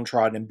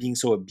downtrodden and being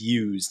so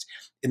abused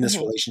in this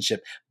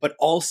relationship, but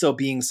also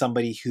being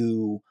somebody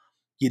who,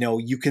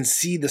 you can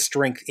see the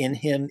strength in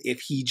him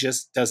if he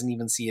just doesn't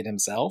even see it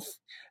himself.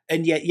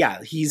 And yet, yeah,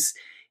 he's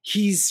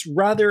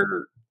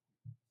rather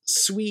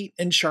sweet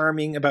and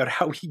charming about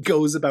how he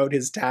goes about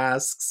his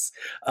tasks,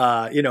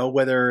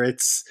 whether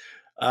it's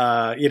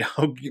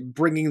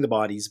bringing the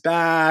bodies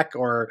back,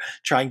 or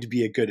trying to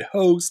be a good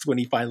host when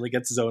he finally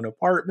gets his own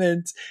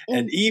apartment,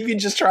 and even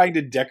just trying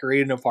to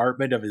decorate an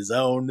apartment of his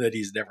own that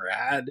he's never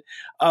had.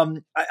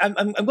 I'm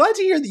glad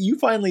to hear that you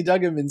finally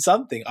dug him in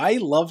something. I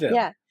love him.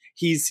 Yeah.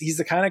 He's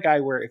the kind of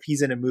guy where if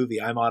he's in a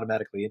movie, I'm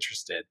automatically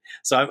interested.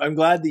 So I'm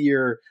glad that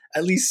you're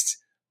at least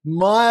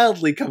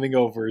mildly coming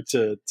over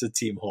to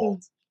Team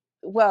Holt.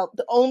 Well,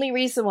 the only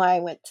reason why I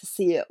went to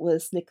see it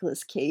was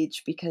Nicolas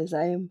Cage, because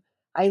I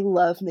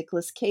love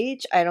Nicolas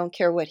Cage. I don't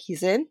care what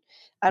he's in.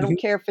 I don't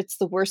care if it's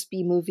the worst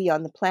B movie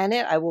on the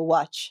planet. I will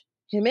watch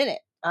him in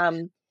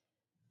it.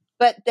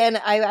 But then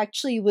I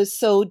actually was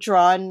so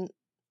drawn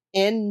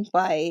in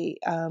by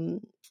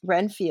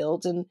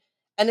Renfield, and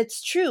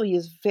it's true. He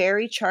was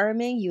very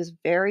charming. He was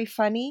very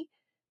funny.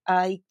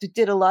 He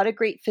did a lot of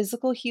great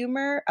physical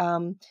humor.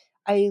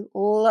 I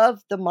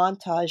loved the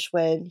montage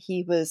when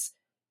he was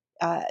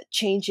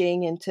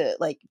changing into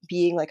like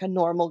being like a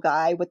normal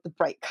guy with the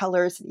bright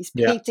colors, and he's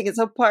painting his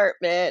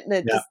apartment,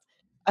 and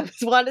I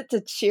just wanted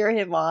to cheer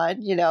him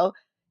on,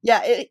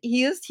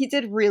 he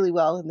did really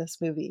well in this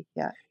movie.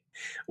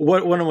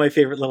 One of my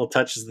favorite little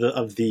touches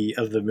of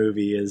the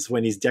movie is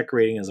when he's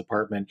decorating his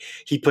apartment,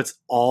 he puts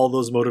all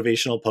those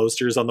motivational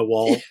posters on the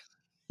wall.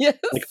 Yes.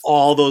 Like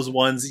all those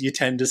ones you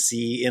tend to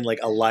see in like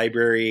a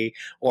library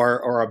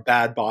or a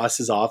bad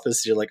boss's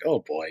office. You're like,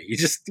 oh boy,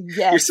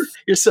 you're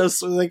so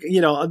like,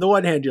 on the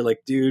one hand, you're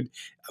like, dude,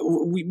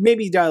 we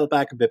maybe dial it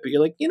back a bit, but you're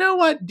like, you know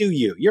what? Do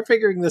you're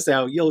figuring this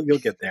out. You'll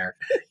get there.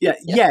 Yeah.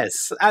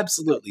 Yes,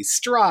 absolutely.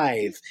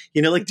 Strive,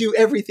 like do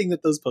everything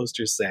that those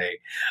posters say.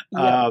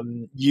 Yeah.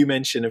 You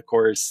mentioned, of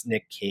course,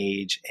 Nick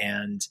Cage,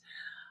 and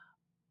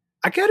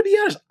I gotta be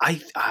honest,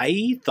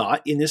 I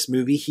thought in this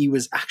movie he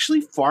was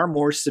actually far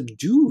more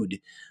subdued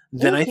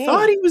than I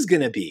thought he was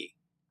gonna be.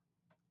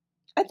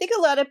 I think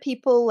a lot of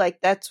people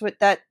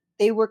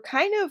they were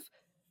kind of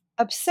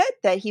upset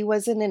that he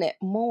wasn't in it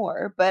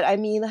more. But I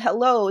mean,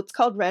 hello, it's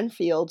called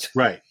Renfield.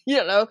 Right.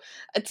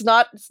 It's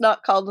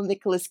not called the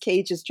Nicolas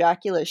Cage's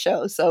Dracula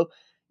show. So,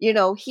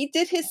 he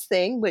did his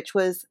thing, which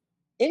was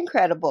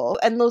incredible.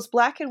 And those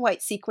black and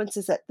white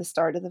sequences at the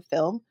start of the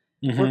film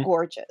were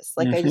gorgeous.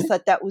 Like, I just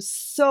thought that was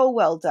so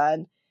well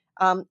done.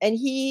 And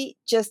he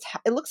just,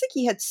 it looks like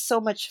he had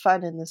so much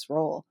fun in this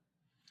role.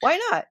 Why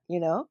not,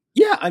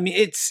 Yeah, I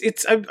mean,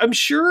 I'm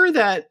sure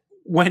that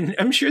when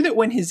I'm sure that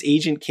when his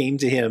agent came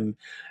to him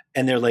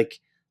and they're like,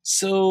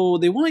 so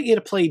they want you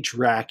to play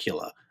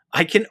Dracula.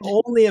 I can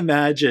only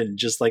imagine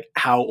just like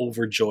how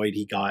overjoyed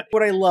he got.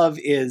 What I love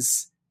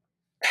is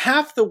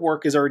half the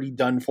work is already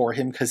done for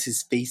him because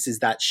his face is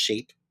that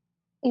shape.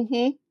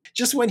 Mm-hmm.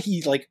 Just when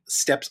he like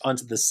steps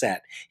onto the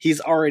set, he's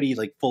already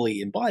like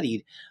fully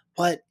embodied.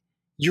 But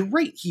you're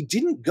right, he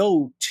didn't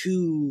go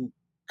too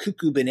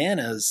cuckoo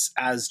bananas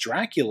as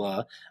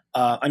Dracula.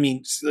 I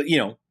mean, you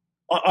know,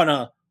 on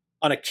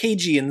a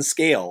Cagean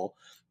scale,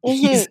 Mm-hmm.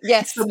 he's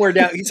Yes. somewhere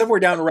down. He's somewhere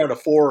down around a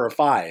 4 or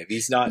 5.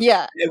 He's not.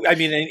 Yeah. I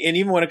mean, and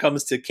even when it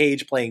comes to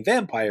Cage playing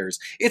vampires,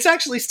 it's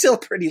actually still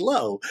pretty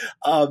low.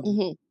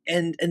 Mm-hmm.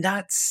 And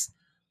that's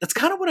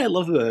kind of what I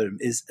love about him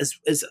is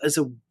as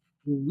a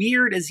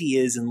weird as he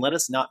is, and let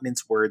us not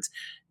mince words,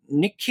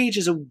 Nick Cage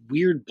is a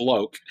weird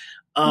bloke.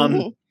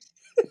 Mm-hmm.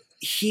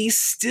 He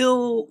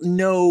still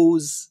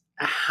knows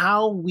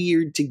how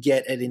weird to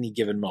get at any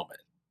given moment.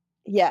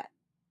 Yeah.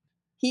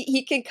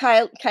 He can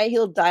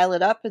he'll dial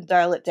it up and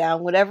dial it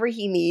down, whatever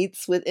he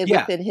needs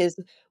Yeah. within his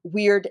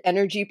weird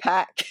energy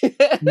pack.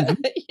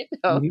 Mm-hmm. You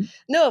know? Mm-hmm.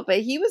 No,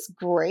 but he was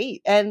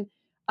great. And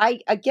I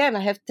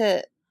have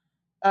to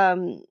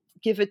um,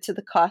 give it to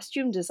the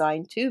costume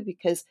design too,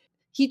 because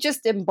he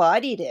just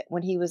embodied it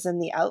when he was in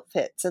the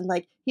outfits. And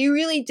like, he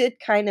really did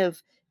kind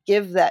of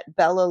give that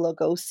Bela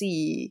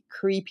Lugosi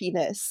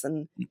creepiness.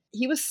 And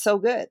he was so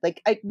good.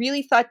 Like, I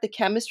really thought the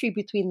chemistry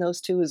between those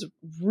two was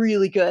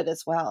really good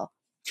as well.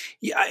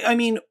 Yeah, I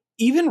mean,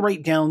 even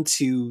right down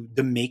to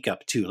the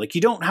makeup too. Like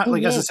you don't have,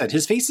 like as I Hmm. said,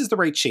 his face is the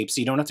right shape, so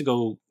you don't have to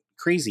go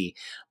crazy.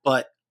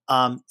 But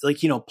like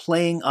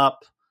playing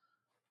up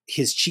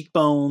his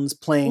cheekbones,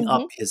 playing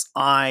up Hmm. his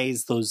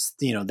eyes, those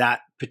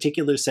that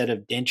particular set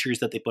of dentures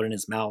that they put in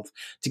his mouth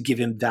to give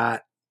him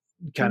that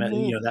kind of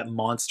Hmm. that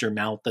monster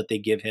mouth that they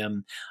give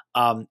him.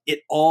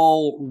 It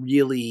all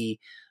really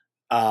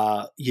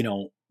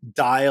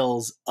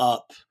dials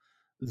up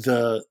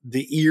the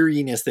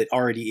eeriness that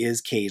already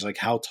is Cage, like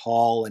how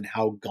tall and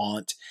how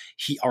gaunt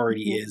he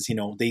already Hmm. is.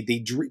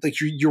 Like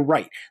you're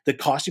right. The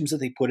costumes that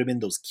they put him in,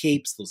 those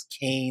capes, those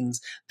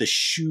canes, the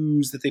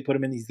shoes that they put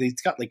him in,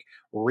 he's got like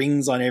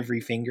rings on every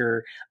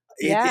finger.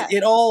 Yeah.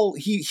 It all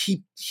he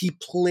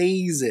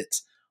plays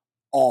it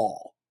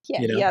all.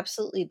 Yeah, You he know.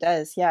 absolutely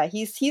does. Yeah,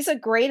 he's a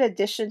great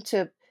addition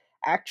to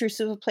actors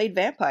who have played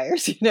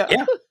vampires, you know?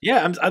 Yeah,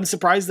 yeah. I'm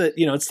surprised that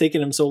it's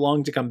taken him so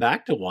long to come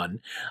back to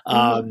one. Hmm.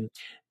 Um,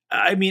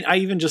 I mean, I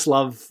even just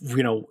love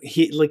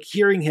he like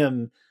hearing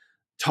him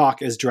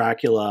talk as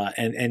Dracula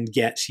and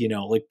get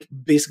like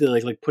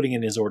basically like putting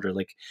in his order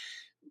like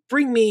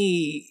bring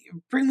me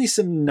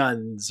some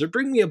nuns or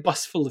bring me a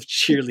bus full of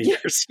Yeah.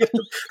 cheerleaders.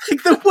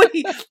 Like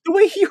the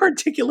way he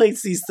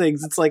articulates these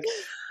things, it's like,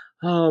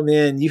 oh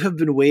man, you have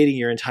been waiting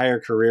your entire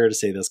career to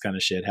say this kind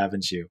of shit,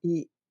 haven't you?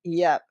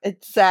 Yeah,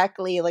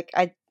 exactly. Like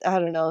I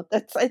don't know.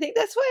 I think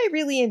that's why I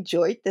really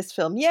enjoyed this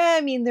film. Yeah,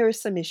 I mean there were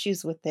some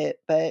issues with it,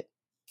 but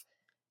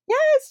yeah,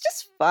 it's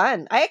just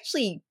fun. I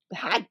actually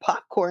had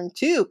popcorn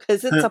too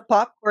cuz it's a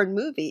popcorn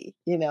movie,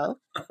 you know?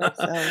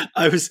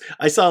 So,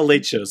 I saw a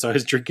late show, so I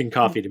was drinking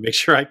coffee to make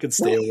sure I could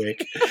stay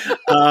awake.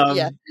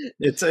 yeah.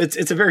 It's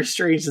a very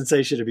strange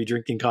sensation to be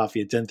drinking coffee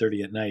at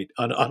 10:30 at night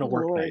on a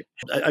work Lord.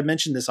 night. I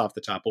mentioned this off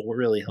the top, but what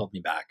really held me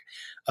back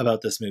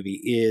about this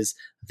movie is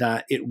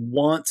that it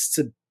wants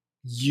to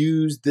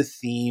use the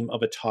theme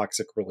of a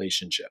toxic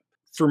relationship.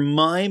 For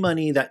my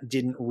money, that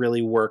didn't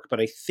really work,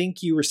 but I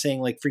think you were saying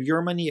like for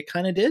your money, it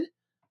kind of did.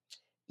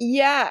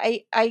 Yeah,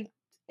 I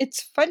it's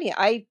funny.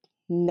 I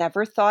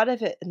never thought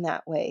of it in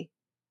that way.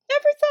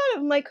 Never thought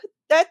of 'em like,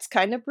 "That's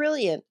kinda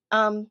brilliant."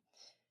 And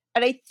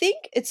I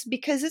think it's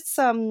because it's,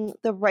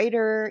 the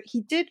writer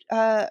he did,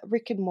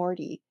 Rick and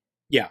Morty,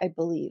 Yeah. I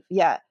believe,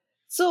 yeah.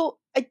 So,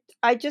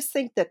 I just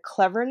think the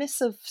cleverness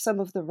of some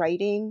of the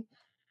writing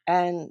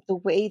and the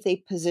way they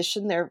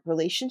position their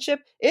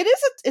relationship,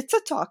 it's a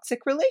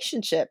toxic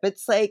relationship.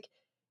 It's like,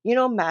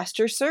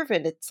 master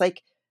servant. It's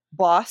like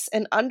boss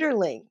and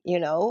underling,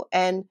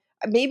 and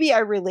maybe I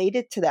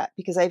related to that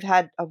because I've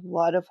had a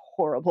lot of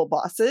horrible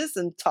bosses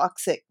and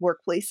toxic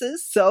workplaces.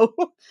 So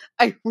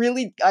I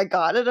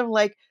got it. I'm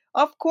like,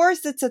 of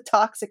course it's a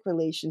toxic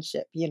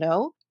relationship.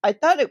 I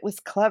thought it was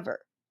clever.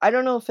 I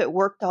don't know if it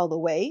worked all the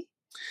way,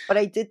 but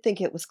I did think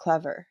it was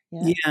clever.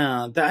 Yeah.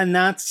 Yeah, and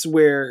that's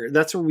where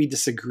we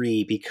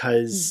disagree Mm.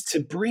 because to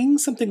bring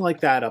something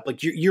like that up,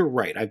 like you're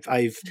right.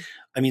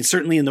 I mean,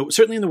 certainly in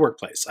the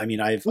workplace. I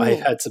mean, I've Mhm.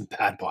 had some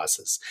bad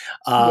bosses.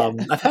 Yeah.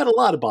 I've had a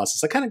lot of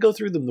bosses. I kind of go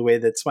through them the way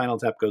that Spinal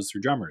Tap goes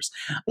through drummers.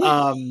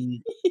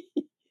 Um,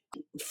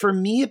 for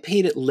me, it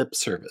paid it lip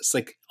service.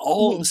 Like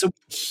Mhm. so we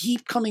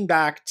keep coming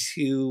back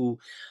to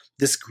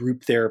this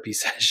group therapy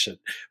session,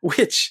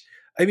 which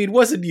I mean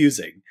was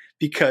amusing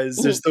because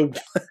Mhm.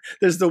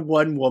 there's the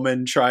one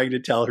woman trying to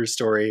tell her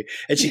story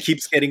and she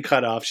keeps getting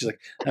cut off. She's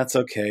like, "That's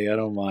okay, I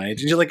don't mind."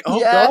 And you're like, "Oh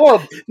Yeah.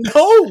 God,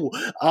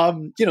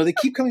 no!" They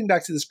keep coming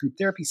back to this group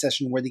therapy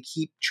session where they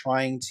keep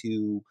trying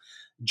to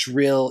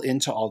drill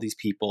into all these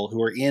people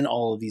who are in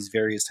all of these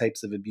various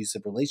types of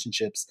abusive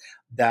relationships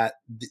that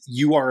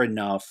you are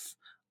enough.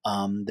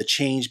 The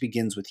change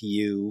begins with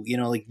you.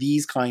 Like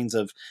these kinds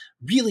of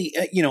really,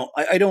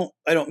 I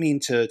don't mean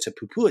to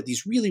poo poo it.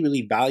 These really,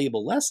 really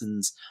valuable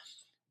lessons.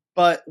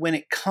 But when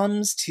it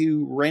comes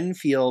to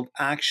Renfield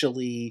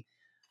actually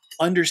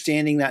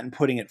understanding that and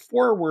putting it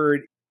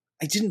forward,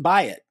 I didn't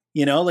buy it.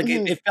 Like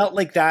Mm-hmm. it felt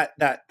like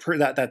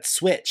that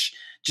switch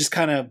just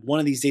kind of one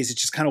of these days it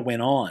just kind of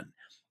went on,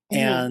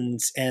 Mm-hmm.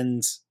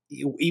 and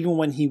even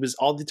when he was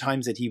all the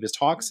times that he was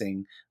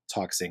talking,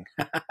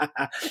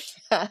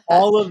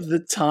 all of the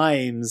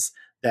times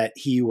that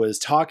he was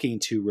talking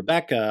to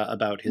Rebecca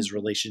about his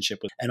relationship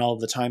with, and all of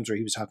the times where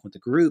he was talking with the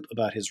group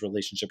about his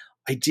relationship,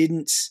 I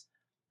didn't,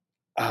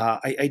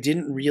 I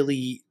didn't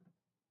really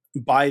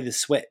buy the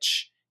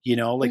switch.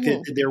 Like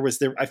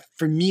Mm-hmm.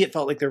 for me, it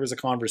felt like there was a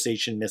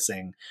conversation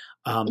missing.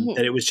 Mm-hmm.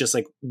 That it was just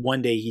like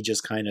one day he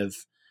just kind of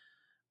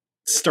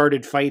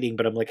started fighting,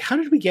 but I'm like, how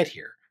did we get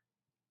here?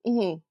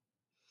 Mm-hmm.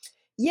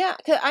 Yeah,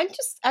 'cause I'm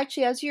just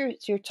actually as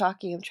you're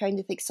talking, I'm trying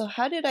to think. So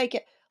how did I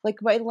get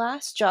like my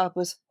last job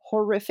was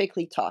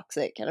horrifically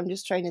toxic, and I'm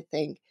just trying to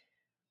think.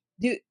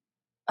 Do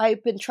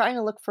I've been trying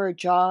to look for a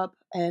job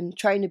and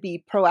trying to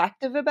be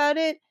proactive about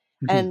it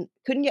Mhm. and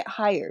couldn't get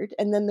hired,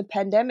 and then the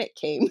pandemic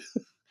came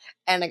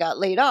and I got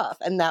laid off,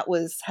 and that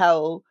was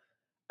how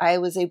I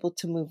was able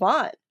to move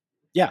on.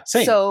 Yeah,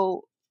 same.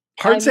 So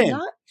Hard I'm same.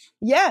 not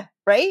yeah,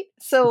 right?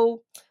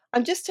 So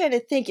I'm just trying to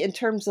think in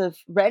terms of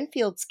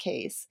Renfield's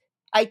case.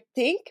 I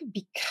think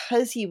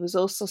because he was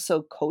also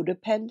so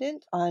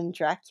codependent on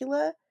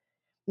Dracula,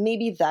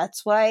 maybe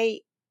that's why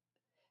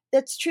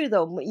that's true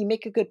though. You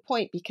make a good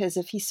point because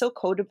if he's so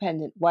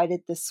codependent, why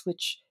did this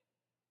switch?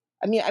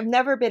 I mean, I've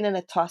never been in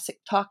a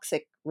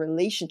toxic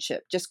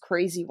relationship, just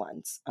crazy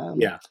ones.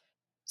 Yeah,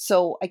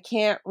 So I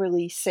can't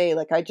really say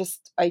like I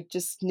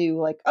just knew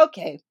like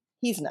okay,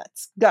 he's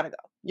nuts. Got to go.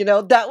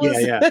 That yeah,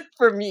 was yeah.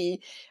 for me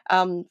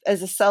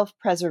as a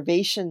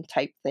self-preservation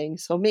type thing.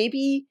 So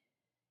maybe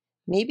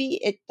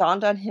it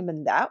dawned on him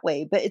in that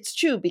way, but it's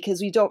true because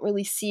we don't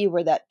really see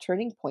where that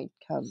turning point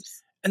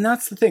comes. And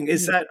that's the thing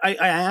is Mhm. that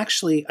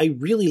I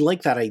really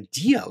like that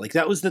idea. Like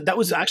that was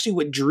Mhm. actually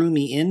what drew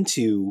me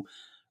into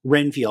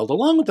Renfield,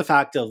 along with the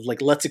fact of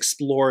like let's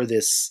explore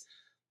this,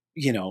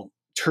 Mhm.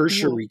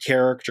 tertiary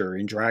character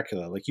in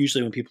Dracula. Like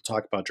usually when people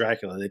talk about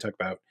Dracula, they talk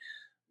about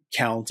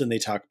Count and they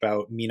talk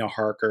about Mina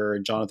Harker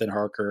and Jonathan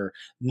Harker.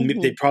 They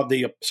Mhm.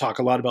 probably talk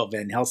a lot about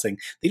Van Helsing.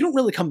 They don't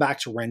really come back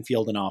to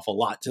Renfield an awful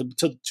lot.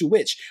 To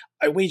which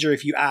I wager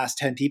if you asked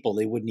 10 people,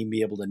 they wouldn't even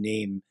be able to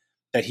name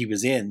that he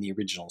was in the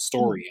original Mhm.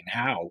 story and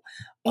how.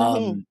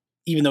 Mhm.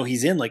 Even though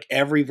he's in like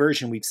every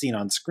version we've seen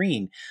on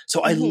screen.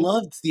 So I Mhm.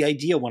 loved the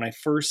idea when I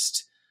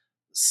first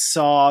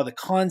saw the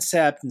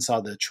concept and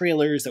saw the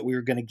trailers that we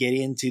were going to get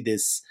into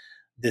this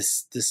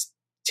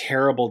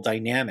terrible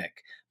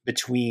dynamic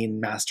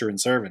between master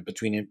and servant,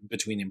 between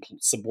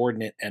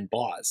subordinate and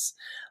boss.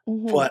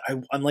 Mhm. But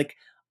I'm like,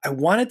 I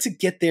wanted to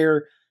get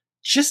there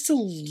just a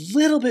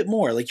little bit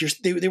more. Like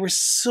they were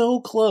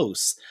so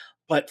close,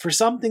 but for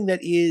something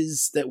that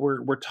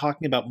we're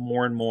talking about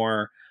more and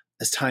more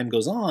as time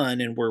goes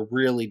on, and we're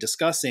really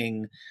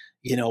discussing,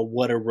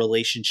 what a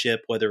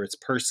relationship, whether it's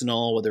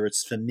personal, whether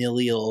it's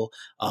familial,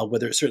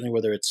 whether it's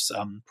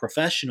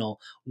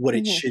professional, what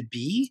it Mhm. should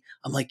be.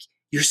 I'm like,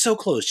 you're so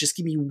close. Just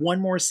give me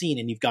one more scene,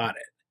 and you've got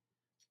it.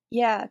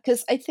 Yeah,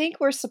 because I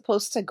think we're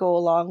supposed to go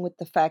along with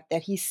the fact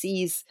that we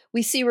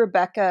see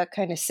Rebecca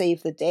kind of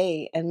save the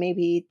day, and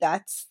maybe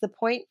that's the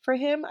point for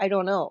him. I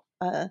don't know.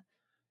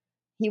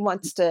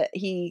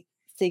 He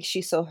thinks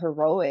she's so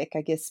heroic.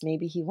 I guess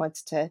maybe he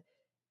wants to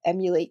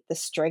emulate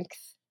his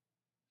strength,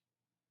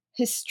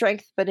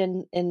 but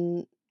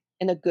in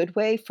a good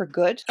way for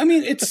good. I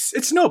mean,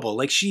 it's noble.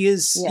 Like she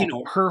is, Yeah.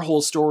 her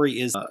whole story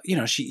is,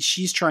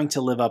 she's trying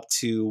to live up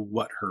to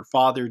what her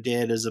father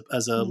did as a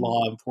Mhm.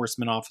 law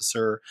enforcement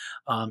officer,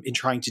 in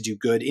trying to do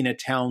good in a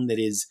town that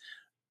is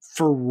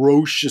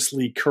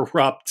ferociously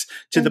corrupt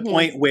to the Mhm.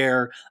 point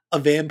where a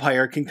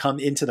vampire can come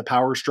into the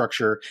power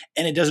structure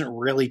and it doesn't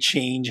really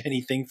change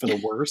anything for the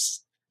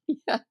worse.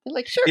 Yeah. They're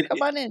like, sure,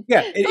 come on in.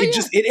 Yeah, Oh it yeah.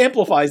 just it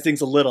amplifies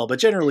things a little, but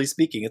generally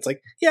speaking, it's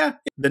like, yeah,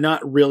 they're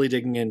not really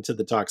digging into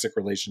the toxic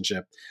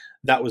relationship.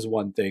 That was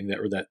one thing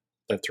that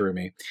threw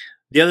me.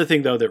 The other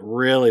thing though that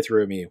really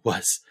threw me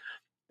was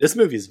this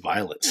movie is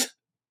violent.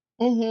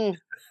 Mhm.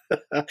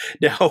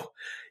 Now,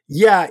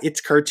 yeah,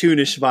 it's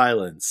cartoonish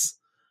violence,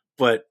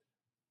 but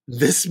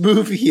this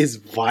movie is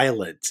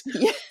violent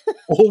Yeah.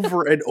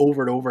 over and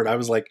over and over. And I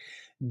was like,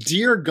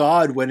 dear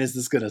God, when is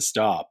this going to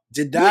stop?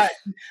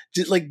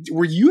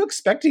 Were you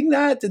expecting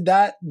that? Did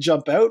that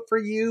jump out for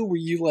you? Were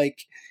you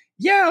like,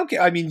 yeah, okay.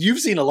 I mean, you've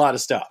seen a lot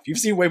of stuff. You've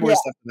seen way more Yeah.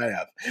 stuff than I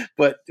have.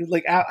 But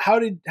like, how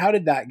did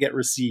that get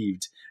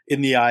received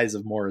in the eyes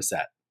of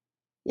Morissette?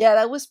 Yeah,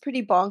 that was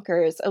pretty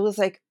bonkers. I was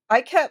like,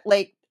 I kept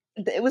like,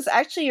 it was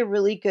actually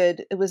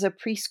it was a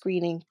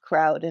pre-screening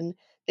crowd and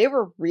they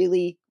were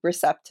really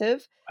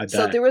receptive. I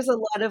So bet. there was a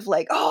lot of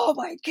like, oh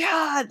my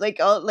God, like,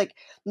 oh, like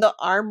the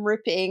arm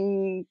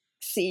ripping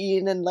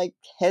scene and like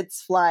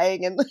heads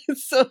flying. And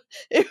so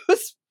it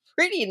was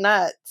pretty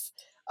nuts.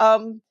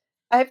 Um,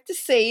 I have to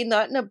say,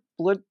 not in a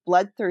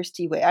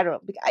bloodthirsty way. I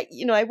don't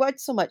know. I watch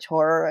so much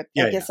horror. I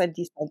Yeah, yeah. guess I'm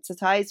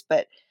desensitized,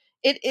 but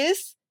it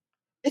is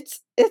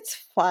it's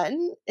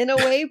fun in a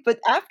way. But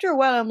after a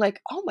while, I'm like,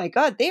 oh my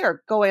god, they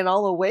are going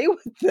all the way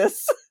with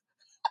this.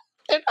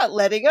 They're not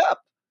letting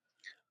up.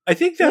 I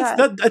think Yeah.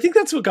 I think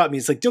that's what got me.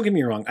 It's like, don't get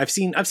me wrong. I've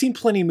seen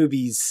plenty of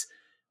movies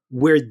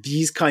where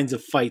these kinds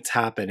of fights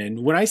happen,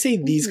 and when I say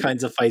these Mhm.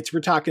 kinds of fights, we're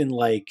talking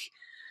like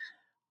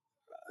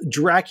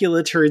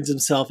Dracula turns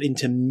himself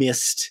into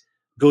mist,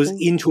 goes Mhm.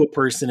 into a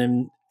person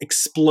and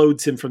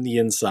explodes him from the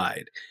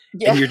inside.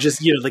 And Yeah. you're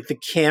just, like the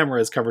camera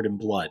is covered in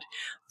blood.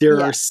 There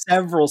are Yeah.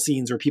 several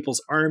scenes where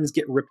people's arms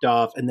get ripped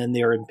off and then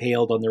they are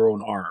impaled on their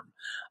own arm.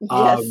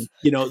 Yes.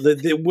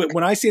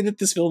 When I say that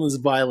this film is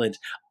violent,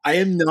 I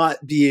am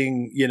not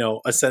being,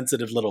 a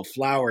sensitive little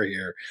flower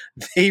here.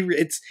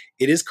 It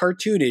is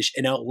cartoonish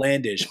and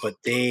outlandish, but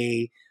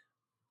they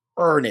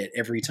earn it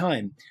every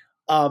time.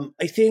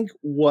 I think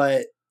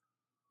what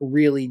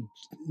really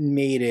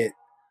made it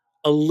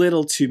a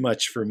little too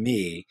much for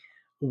me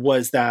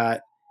was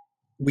that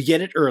we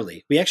get it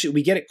early. We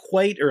get it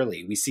quite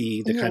early. We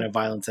see the kind Mhm. of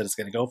violence that it's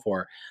going to go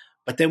for,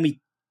 but then we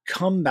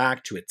come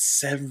back to it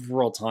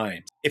several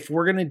times. If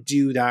we're going to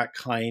do that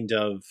kind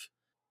of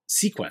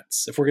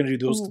sequence, if we're going to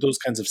do Mhm. those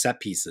kinds of set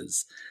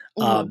pieces,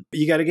 Mhm.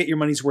 you got to get your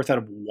money's worth out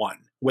of one.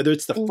 Whether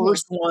it's the Mhm.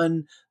 first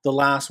one, the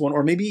last one,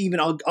 or maybe even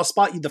I'll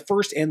spot you the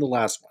first and the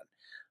last one.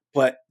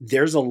 But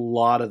there's a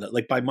lot of that.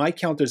 Like by my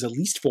count, there's at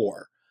least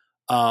four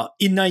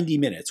in 90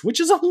 minutes, which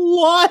is a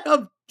lot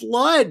of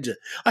blood.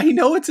 I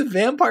know it's a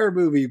vampire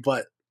movie,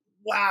 but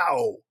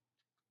wow.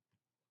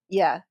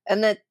 Yeah,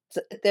 and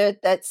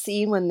that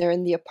scene when they're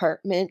in the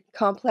apartment Yeah.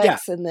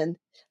 complex and then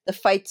the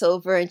fight's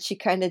over and she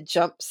kinda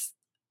jumps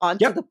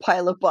onto Yep. the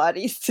pile of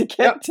bodies to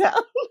Yep. get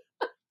down.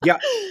 Yep.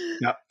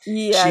 Yep.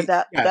 Yeah,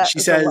 that She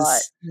was a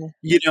lot. says,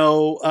 Yeah.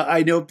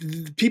 I know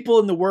people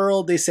in the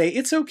world, they say,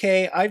 it's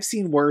okay. I've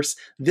seen worse.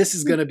 This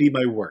is going to be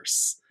my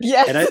worst.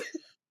 Yes.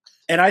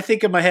 And I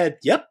think in my head,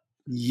 yep,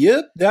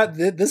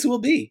 this will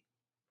be.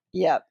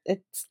 Yeah,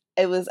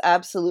 it was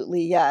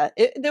absolutely yeah.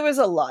 There was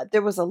a lot.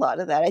 There was a lot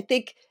of that. I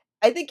think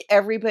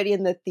everybody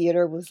in the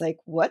theater was like,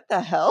 "What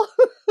the hell?"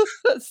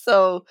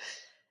 So,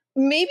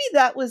 maybe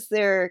that was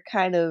their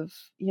kind of,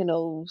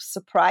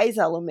 surprise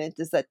element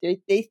is that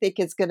they think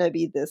it's gonna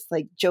be this,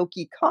 like,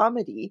 jokey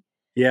comedy,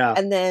 Yeah.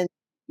 and then,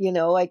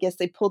 I guess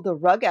they pulled the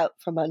rug out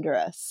from under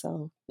us,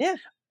 so, yeah.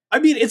 I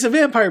mean, it's a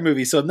vampire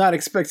movie, so I'm not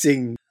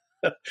expecting.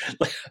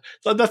 Like,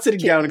 so I'm not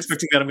sitting down Titties.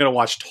 expecting that I'm going to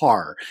watch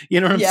Tar.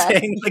 You know what I'm Yeah,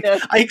 saying? Like,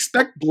 yes. I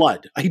expect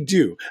blood. I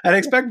do. And I Yeah.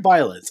 expect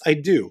violence. I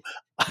do.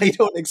 I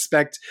don't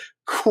expect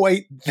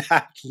quite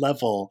that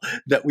level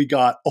that we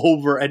got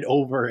over and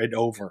over and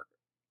over.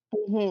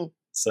 Mhm.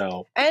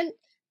 So, And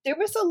there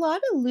was a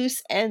lot of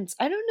loose ends.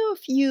 I don't know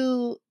if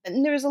you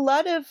and there's a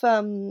lot of,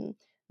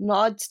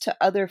 nods to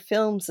other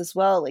films as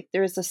well, like,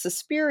 there's a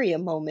Suspiria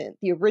moment,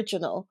 the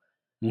original,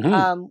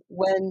 mhm.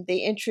 when they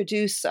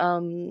introduce,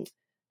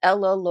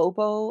 Ella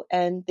Lobo,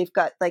 and they've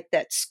got, like,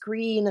 that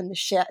screen and the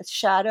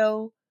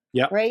shadow,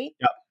 Yep. right?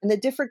 Yep. And the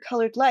different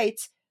colored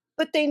lights,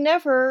 but they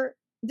never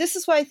this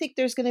is why I think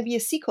there's gonna be a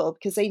sequel,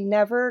 because they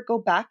never go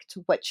back to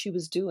what she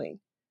was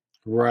doing.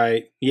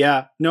 Right.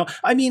 Yeah. No,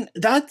 I mean,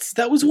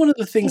 that was one of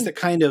the things that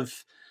kind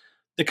of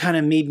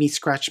made me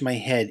scratch my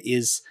head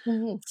is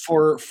Mhm,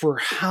 for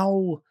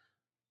how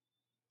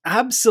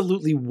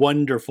absolutely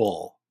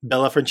wonderful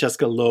Bella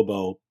Francesca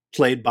Lobo,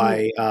 played mhm,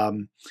 by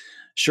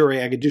Shuri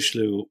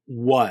Agadushlu,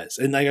 was.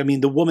 And I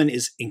mean, the woman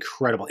is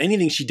incredible.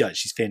 Anything she does,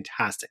 she's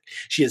fantastic.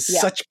 She has yeah,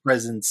 such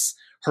presence.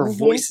 Her mhm,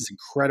 voice is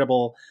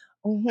incredible.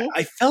 mhm.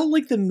 I felt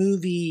like the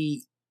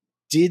movie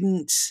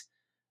didn't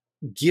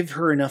give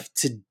her enough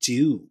to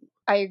do.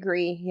 I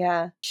agree,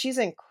 yeah. She's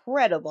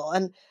incredible,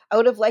 and I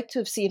would have liked to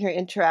have seen her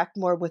interact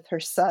more with her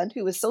son,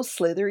 who was so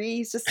slithery,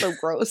 he's just so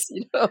gross,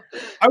 you know?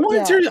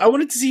 Yeah. I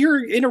wanted to see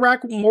her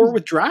interact more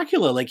with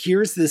Dracula. Like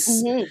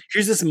Mhm,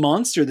 here's this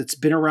monster that's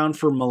been around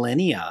for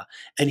millennia,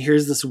 and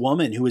here's this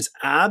woman who is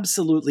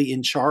absolutely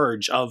in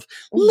charge of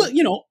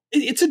mhm,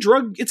 it's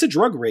a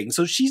drug ring,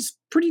 so she's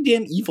pretty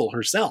damn evil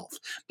herself.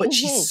 But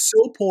she's mhm,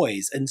 so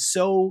poised and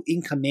so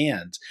in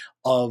command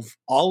of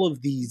all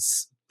of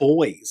these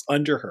boys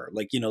under her.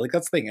 Like, like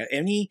that's the thing.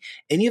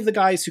 Any of the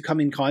guys who come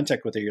in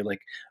contact with her, you're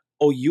like,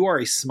 oh, you are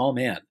a small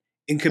man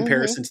in mhm.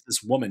 comparison to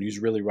this woman who's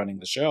really running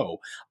the show.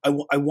 I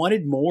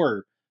wanted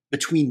more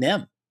between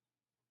them.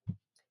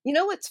 You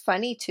know what's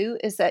funny too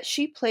is that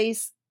she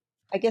plays,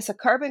 I guess, a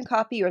carbon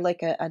copy or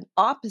like an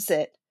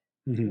opposite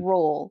Mhm.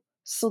 role.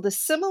 So the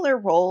similar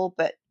role,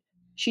 but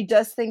she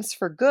does things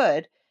for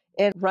good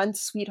and Run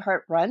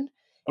Sweetheart Run.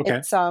 Okay.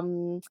 It's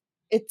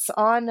it's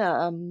on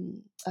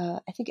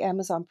I think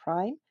Amazon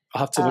Prime.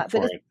 I'll have to look But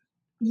for it's it.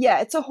 yeah,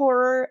 it's a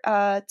horror.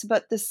 It's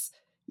about this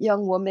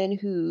young woman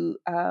who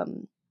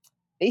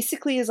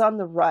basically is on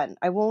the run.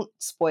 I won't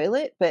spoil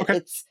it, but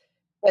Okay.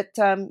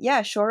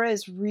 yeah, Shora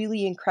is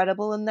really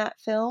incredible in that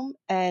film,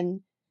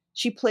 and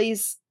she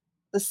plays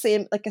the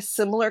same like a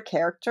similar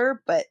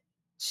character, but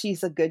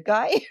she's a good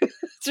guy.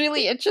 It's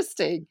really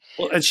interesting.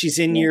 Well, and she's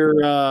in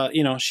Yeah.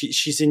 your,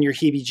 she's in your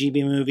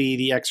heebie-jeebie movie,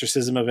 The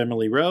Exorcism of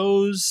Emily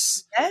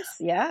Rose. Yes,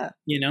 yeah.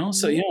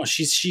 So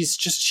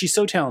she's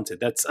so talented.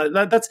 That's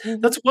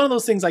Mhm. one of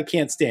those things I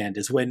can't stand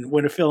is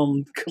when a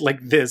film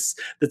like this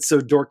that's so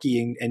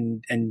dorky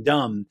and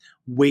dumb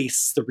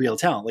wastes the real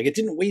talent. Like, it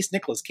didn't waste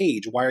Nicolas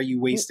Cage. Why are you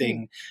Mm-mm.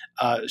 wasting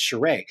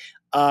Sheree?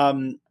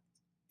 I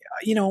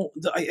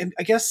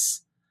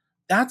guess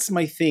that's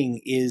my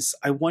thing. Is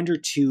I wonder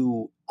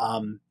too.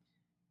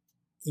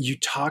 You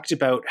talked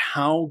about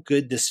how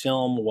good this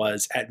film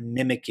was at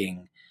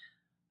mimicking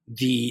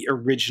the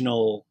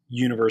original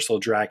Universal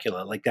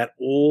Dracula, like that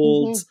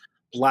old Mhm.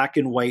 black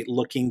and white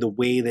looking, the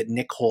way that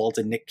Nick Holt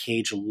and Nick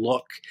Cage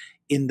look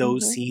in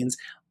those Mhm. scenes.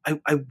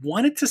 I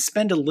wanted to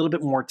spend a little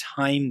bit more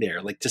time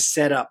there, like to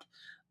set up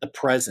the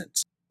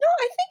present. No,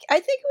 I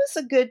think it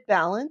was a good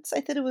balance.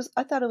 I thought it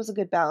was a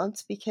good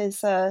balance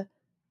because,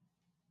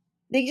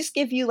 they just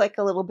give you, like,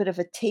 a little bit of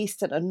a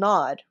taste and a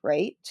nod,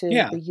 right, to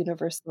Yeah. the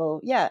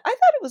Universal. Yeah, I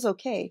thought it was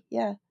okay,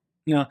 yeah.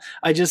 No,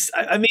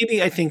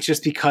 maybe I think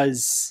just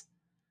because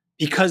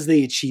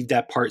they achieved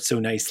that part so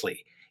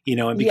nicely,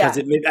 and because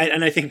Yeah.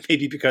 and I think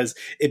maybe because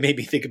it made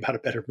me think about a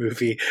better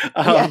movie.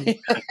 Yeah.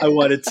 I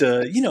wanted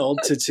to,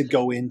 to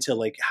go into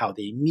like how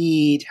they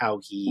meet, how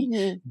he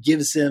Mhm.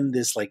 gives him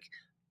this like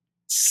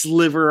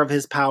sliver of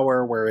his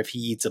power, where if he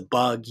eats a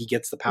bug, he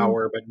gets the Mm.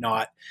 power, but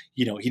not,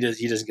 he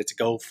doesn't get to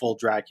go full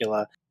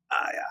Dracula.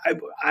 I,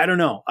 I don't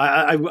know.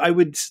 I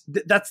would.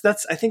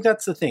 That's. I think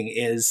that's the thing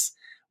is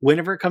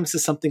whenever it comes to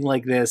something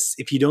like this,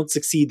 if you don't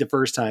succeed the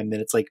first time, then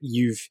it's like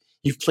you've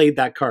played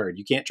that card.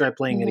 You can't try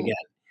playing it Mhm. again.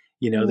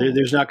 Mhm.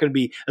 There's not going to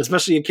be,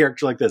 especially a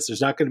character like this. There's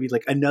not going to be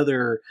like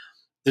another.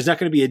 There's not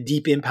going to be a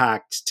deep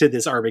impact to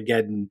this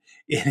Armageddon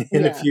in a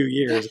Yeah. few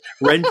years.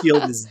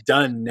 Renfield is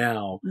done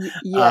now.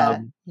 Yeah,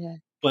 Um, yeah.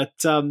 but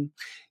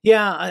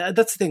yeah,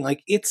 that's the thing.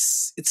 Like,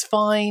 it's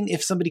fine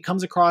if somebody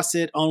comes across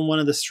it on one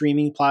of the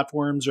streaming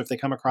platforms, or if they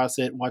come across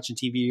it watching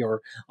TV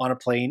or on a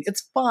plane.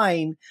 It's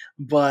fine.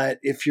 But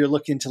if you're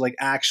looking to like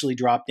actually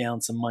drop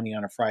down some money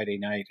on a Friday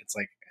night, it's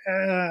like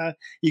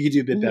you could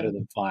do a bit better Mhm.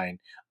 than fine.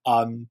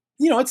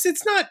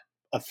 It's not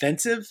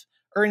offensive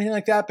or anything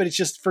like that, but it's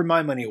just, for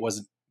my money, it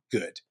wasn't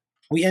good.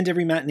 We end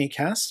every matinee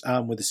cast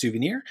with a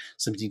souvenir,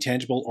 something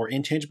tangible or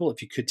intangible.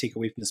 If you could take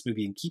away from this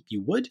movie and keep,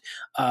 you would.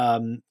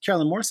 Carolyn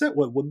Morissette,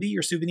 what would be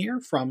your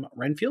souvenir from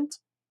Renfield?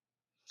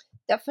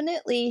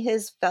 Definitely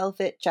his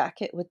velvet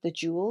jacket with the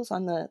jewels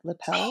on the Oh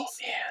lapels.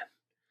 man,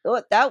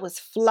 Oh, that was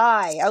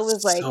fly. I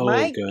was like, so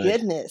 "My good,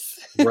 goodness."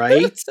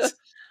 right?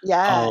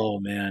 Yeah. Oh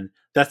man,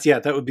 that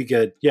would be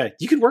good. Yeah,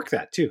 you could work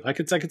that too. I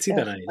could see Ugh,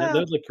 that on you. That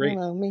well, would look I don't great.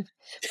 know, me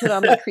put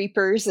on my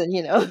creepers and,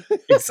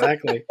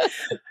 Exactly.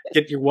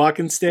 Get your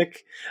walking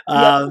stick.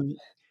 Yep.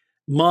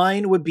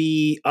 Mine would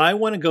be, I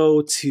want to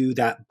go to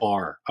that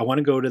bar. I want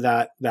to go to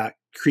that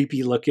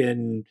creepy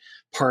looking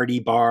party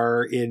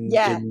bar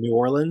Yeah. in New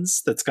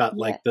Orleans that's got Yeah.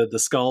 like the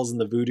skulls and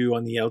the voodoo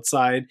on the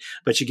outside,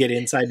 but you get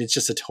inside and it's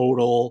just a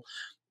total,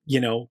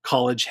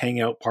 college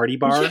hangout party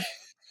bar.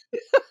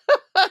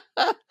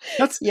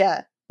 That's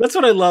Yeah. that's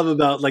what I love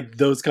about like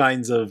those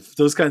kinds of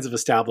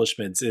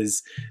establishments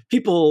is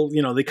people,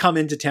 they come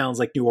into towns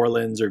like New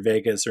Orleans or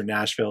Vegas or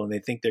Nashville and they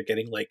think they're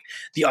getting like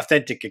the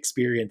authentic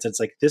experience. It's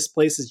like, this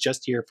place is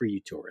just here for you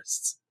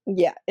tourists.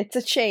 Yeah, it's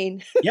a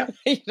chain, Yeah.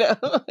 you know?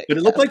 But it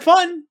looked like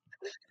fun.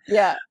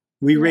 Yeah.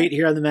 We Yeah. rate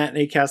here on the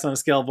Matinee Cast on a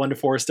scale of 1 to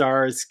 4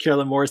 stars.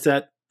 Carolyn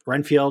Morissette,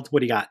 Renfield, what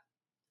do you got?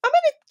 I'm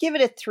gonna give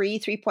it a 3,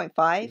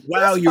 3.5. It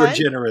Wow, was you were fun.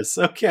 generous.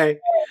 Okay.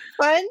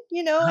 Fun,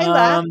 I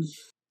laughed. Um,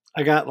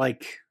 I got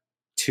like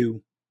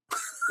 2.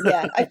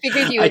 Yeah, I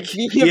figured you I would ca-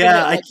 be giving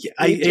yeah, it like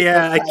I 3,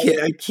 yeah,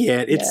 3.5. I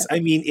can't. Yeah. It's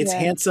Yeah.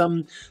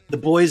 handsome. The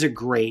boys are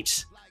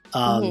great.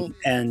 Mhm.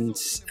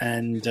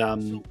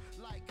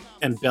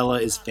 And Bella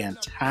is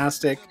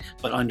fantastic,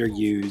 but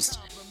underused.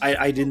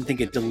 I didn't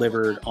think it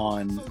delivered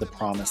on the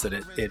promise that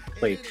it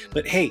played.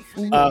 But hey,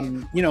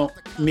 Mhm.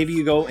 maybe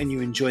you go and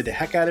you enjoy the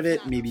heck out of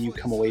it. Maybe you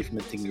come away from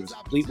it thinking it was a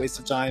complete waste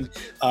of time.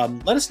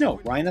 Let us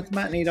know. Ryan at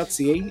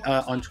thematinee.ca.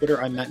 On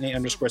Twitter, I'm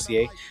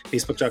matinee_ca.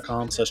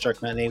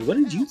 Facebook.com/darkmatinee. What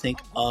did you think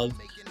of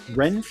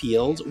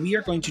Renfield? We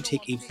are going to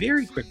take a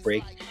very quick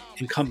break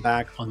and come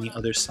back on the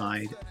other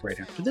side right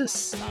after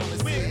this.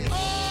 We're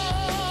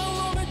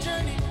all on a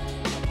journey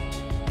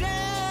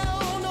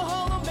down the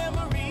hall of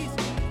memories.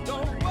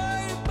 Don't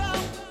worry about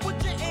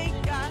what you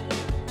ain't got.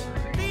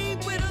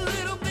 Leave with a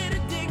little bit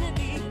of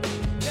dignity.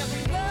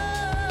 Never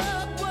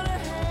loved what I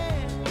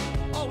had.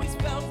 Always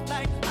felt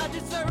like I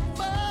deserved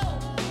more.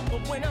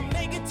 But when I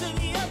make it to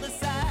the other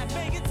side,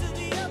 that's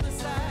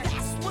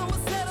when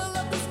we'll settle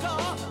up the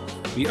score.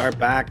 We are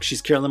back.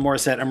 She's Carolyn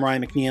Morissette. I'm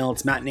Ryan McNeil.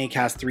 It's Matinee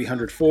Cast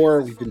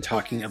 304. We've been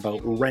talking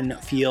about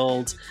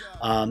Renfield.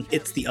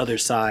 It's the other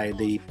side,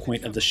 the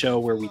point of the show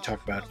where we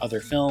talk about other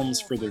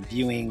films, further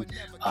viewing,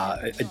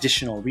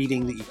 additional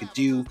reading that you could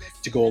do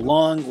to go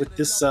along with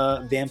this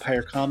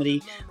vampire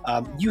comedy.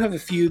 You have a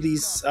few of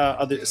these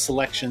other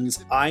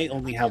selections. I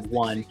only have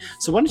one.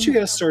 So why don't you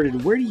get us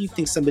started? Where do you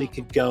think somebody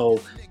could go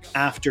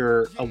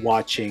after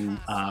watching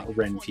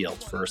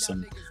Renfield for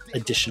some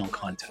additional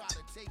content?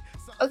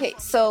 Okay,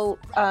 so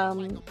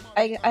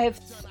I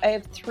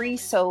have three.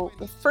 So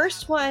the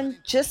first one,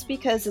 just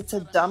because it's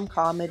a dumb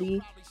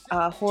comedy,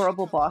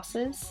 Horrible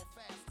Bosses.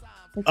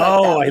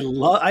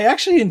 I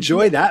actually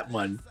enjoy that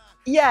one.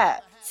 Yeah.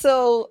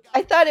 So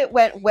I thought it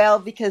went well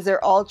because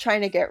they're all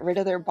trying to get rid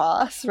of their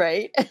boss,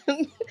 right?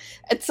 And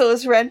so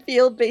is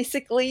Renfield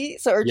basically,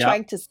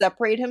 trying to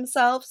separate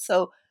himself.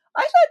 So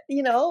I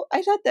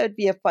thought that would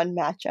be a fun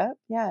matchup.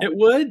 Yeah.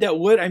 That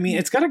would. I mean,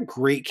 it's got a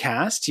great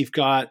cast. You've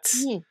got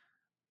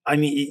I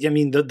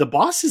mean, the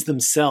bosses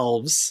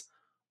themselves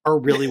are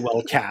really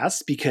well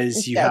cast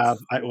because you have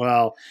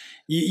Kevin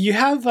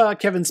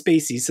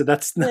Spacey, so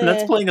that's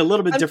playing a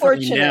little bit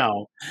differently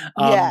now.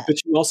 But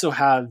you also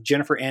have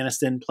Jennifer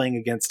Aniston playing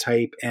against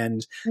type,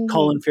 and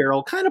Colin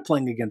Farrell kind of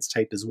playing against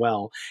type as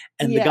well.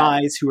 And the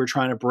guys who are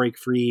trying to break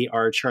free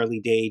are Charlie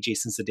Day,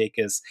 Jason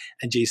Sudeikis,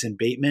 and Jason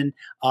Bateman.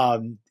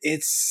 I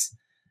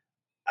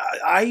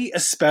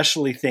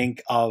especially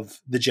think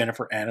of the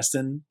Jennifer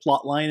Aniston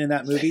plotline in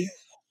that movie.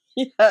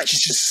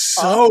 She's just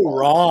so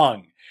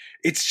wrong.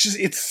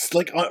 It's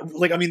like I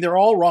mean, they're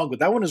all wrong, but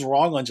that one is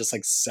wrong on just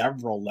like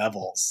several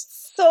levels.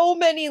 So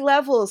many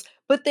levels,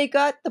 but they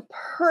got the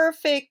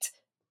perfect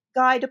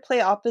guy to play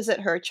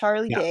opposite her,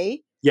 Charlie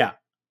Day. Yeah.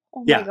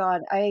 Oh my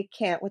God, I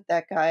can't with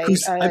that guy.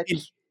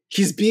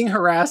 He's being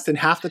harassed, and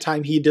half the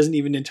time he doesn't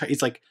even.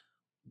 He's like,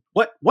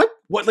 what's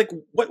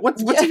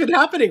even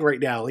happening right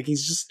now? Like,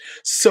 he's just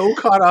so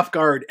caught off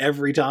guard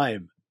every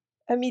time.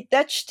 I mean,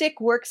 that shtick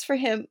works for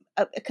him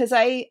because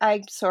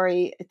I'm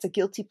sorry, it's a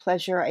guilty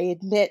pleasure. I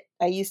admit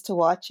I used to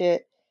watch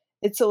it.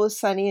 It's Always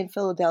Sunny in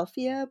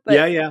Philadelphia, but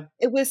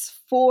it was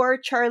for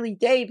Charlie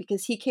Day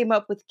because he came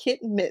up with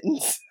kitten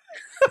mittens.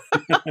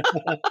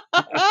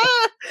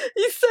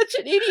 He's such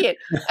an idiot.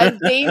 And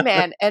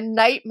Dayman and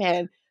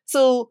Nightman.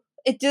 So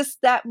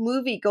that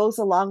movie goes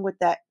along with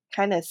that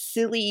kind of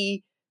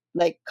silly,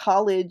 like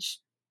college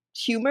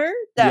humor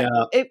that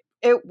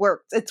it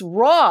works. It's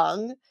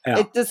wrong. Yeah.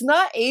 It does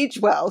not age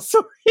well.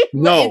 So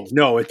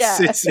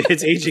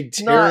it's aging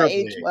terribly. Not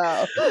age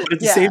well. But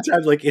at the same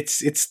time, like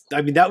it's.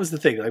 I mean, that was the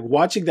thing. Like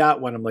watching that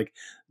one, I'm like,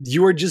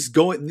 you are just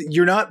going.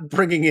 You're not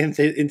bringing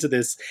into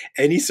this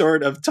any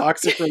sort of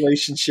toxic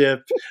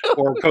relationship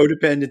or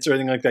codependence or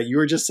anything like that. You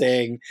are just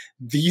saying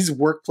these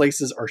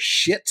workplaces are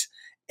shit.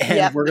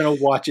 And we're going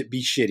to watch it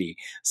be shitty.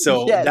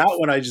 So that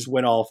one I just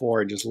went all for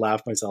and just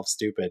laughed myself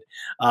stupid.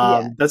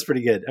 That's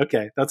pretty good.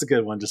 Okay. That's a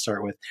good one to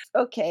start with.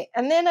 Okay.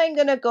 And then I'm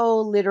going to go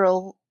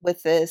literal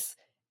with this.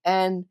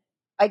 And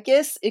I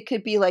guess it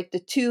could be like the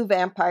two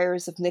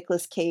vampires of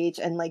Nicolas Cage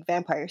and like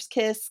Vampire's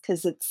Kiss.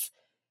 Because it's,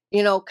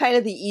 kind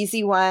of the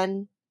easy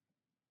one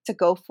to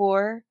go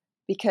for.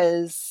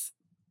 Because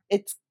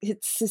it's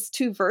his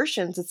two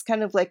versions. It's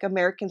kind of like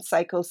American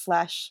Psycho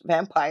 /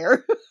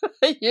 vampire,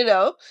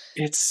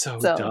 It's so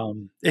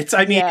dumb. It's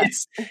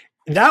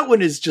that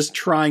one is just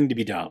trying to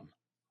be dumb.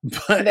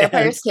 But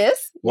Vampire's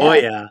Kiss?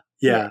 Oh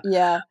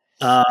yeah.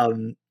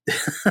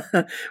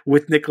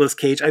 With Nicolas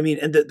Cage. I mean,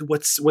 and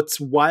what's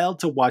wild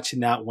to watch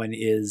in that one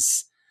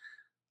is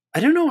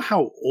I don't know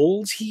how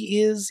old he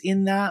is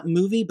in that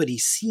movie, but he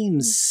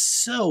seems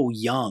so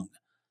young.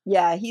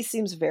 Yeah, he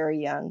seems very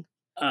young.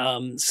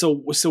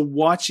 So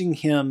watching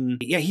him,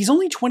 he's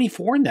only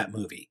 24 in that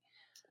movie.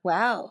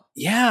 Wow.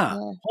 Yeah.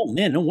 Oh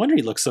man, no wonder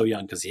he looks so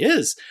young because he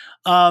is.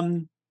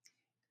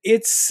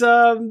 It's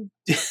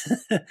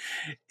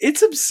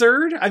it's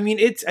absurd. I mean,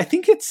 I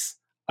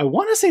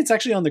want to say it's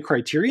actually on the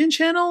Criterion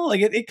Channel.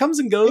 Like it comes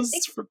and goes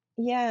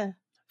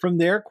from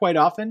there quite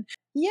often.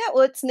 Yeah,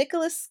 well, it's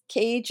Nicolas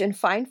Cage in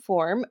fine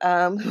form.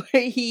 Where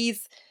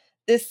he's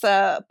this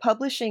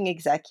publishing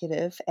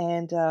executive,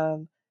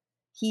 and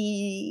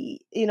he,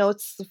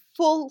 it's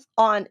full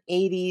on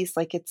 80s.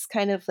 Like it's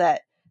kind of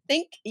that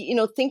think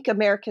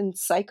American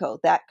Psycho,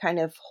 that kind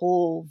of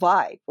whole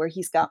vibe where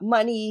he's got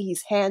money,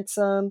 he's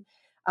handsome.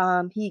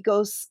 He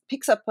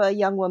picks up a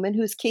young woman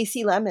who's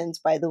Casey Lemons,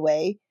 by the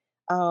way,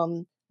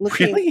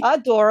 looking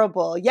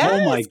adorable. Yeah,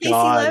 oh my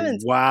God!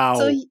 Lemons. Wow.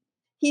 So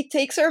he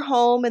takes her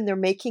home, and they're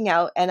making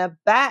out, and a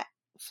bat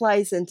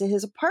flies into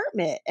his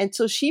apartment, and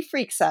so she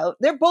freaks out.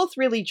 They're both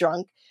really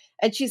drunk,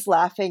 and she's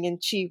laughing,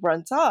 and she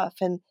runs off,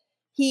 and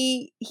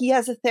he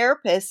has a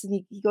therapist,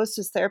 and he goes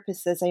to his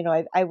therapist, says,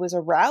 I was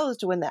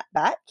aroused when that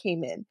bat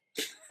came in.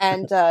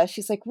 And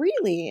she's like,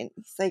 really? And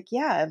he's like,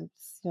 yeah,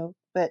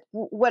 but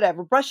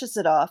whatever, brushes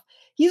it off.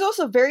 He's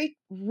also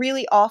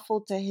really awful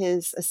to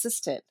his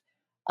assistant.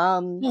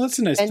 Well, that's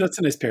a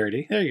nice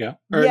parody. There you go.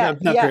 Or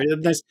not parody, a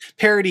nice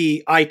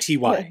parody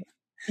ITY.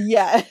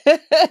 Yeah.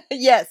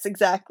 Yes,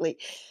 exactly.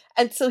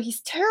 And so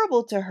he's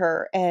terrible to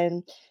her,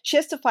 and she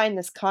has to find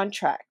this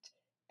contract.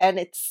 And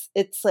it's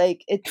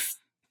like it's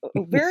a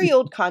very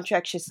old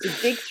contract she has to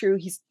dig through.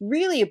 He's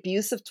really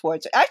abusive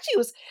towards her. Actually, it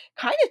was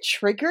kind of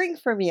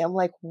triggering for me. I'm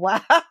like,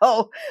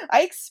 wow,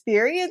 I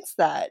experienced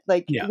that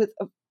like Yeah. with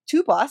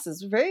two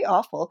bosses, very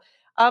awful.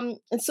 And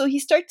so he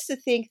starts to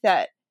think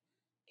that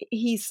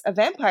he's a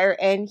vampire,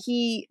 and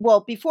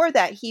before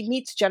that he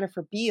meets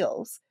Jennifer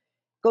Beals,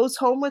 goes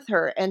home with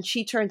her, and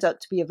she turns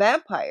out to be a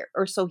vampire,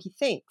 or so he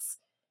thinks.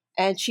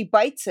 And she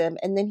bites him,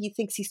 and then he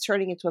thinks he's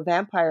turning into a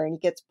vampire, and he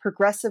gets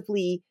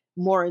progressively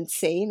more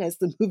insane as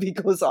the movie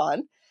goes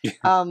on.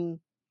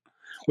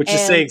 Which is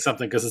And saying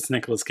something because it's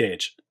Nicolas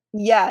Cage.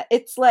 yeah,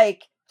 it's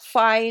like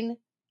fine.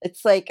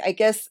 It's like, I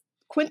guess,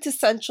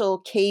 quintessential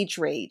Cage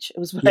rage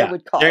is what I Yeah.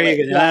 would call There it.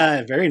 you go. Yeah.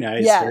 Ah, very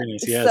nice. Yeah. Very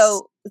nice. Yes.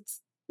 So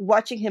it's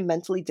watching him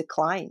mentally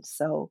decline.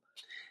 So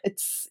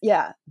it's,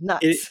 yeah, It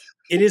nuts.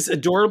 it is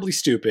adorably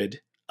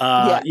stupid.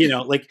 Yeah. You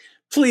know, like,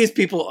 please,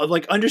 people,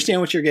 like,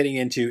 understand what you're getting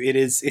into. It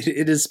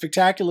is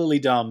spectacularly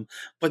dumb,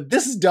 but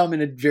this is dumb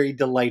in a very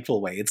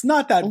delightful way. It's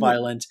not that Mhm,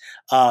 violent.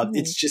 mhm,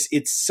 It's just,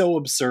 it's so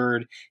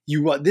absurd.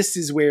 This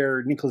is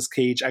where Nicolas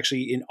Cage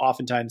actually, in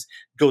oftentimes,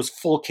 goes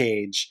full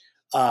Cage.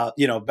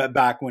 You know,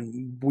 back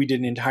when we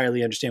didn't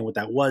entirely understand what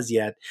that was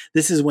yet.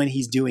 This is when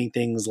he's doing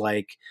things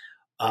like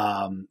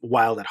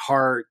Wild at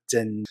Heart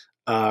and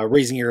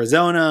Raising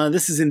Arizona.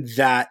 This is in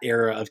that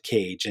era of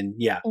Cage, and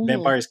yeah, mhm.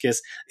 Vampire's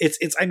Kiss. It's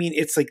I mean,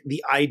 it's like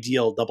the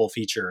ideal double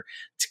feature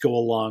to go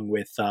along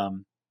with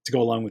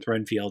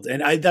Renfield.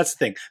 And that's the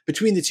thing.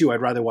 Between the two,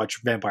 I'd rather watch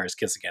Vampire's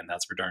Kiss again.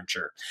 That's for darn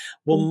sure.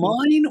 Well, Mhm.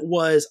 mine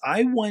was,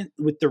 I went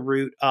with the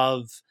route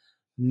of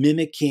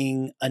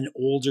mimicking an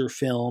older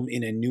film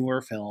in a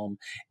newer film,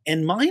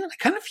 and mine, I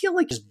kind of feel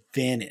like, just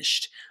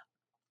vanished.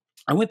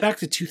 I went back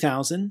to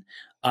 2000,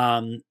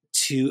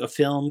 to a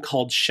film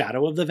called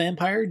Shadow of the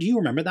Vampire. Do you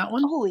remember that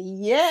one? Oh,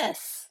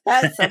 yes.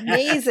 That's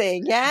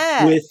amazing.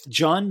 Yeah. With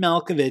John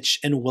Malkovich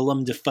and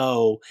Willem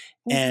Dafoe,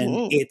 and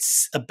Mhm.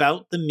 it's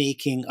about the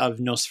making of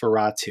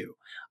Nosferatu,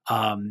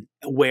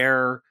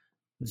 where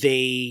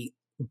they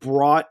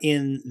brought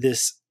in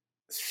this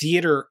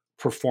theater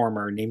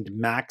performer named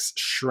Max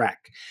Schreck,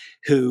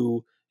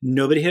 who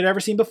nobody had ever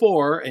seen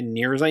before, and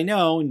near as I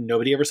know,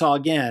 nobody ever saw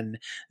again,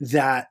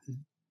 that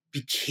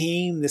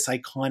became this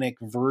iconic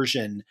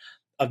version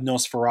of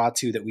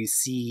Nosferatu that we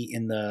see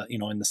in the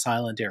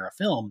silent era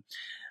film.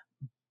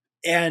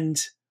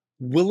 And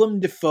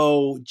Willem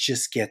Dafoe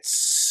just gets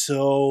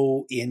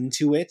so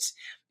into it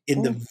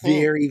in the Mhm.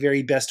 very,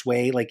 very best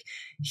way. Like,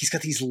 he's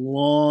got these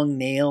long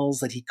nails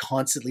that he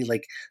constantly,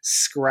 like,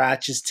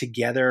 scratches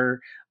together.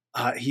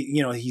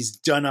 He's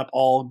done up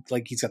all,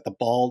 like, he's got the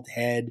bald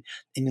head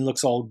and he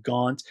looks all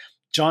gaunt.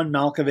 John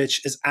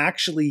Malkovich is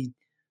actually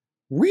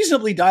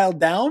reasonably dialed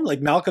down.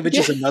 Like, Malkovich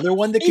Yeah. is another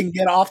one that can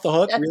get off the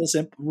hook Yes.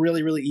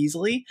 really, really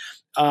easily.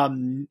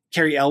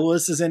 Carrie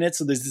Elwes is in it,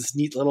 so there's this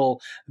neat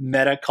little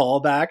meta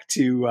callback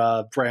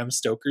to Bram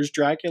Stoker's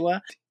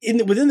Dracula.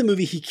 Within the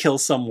movie, he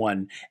kills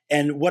someone,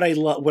 and what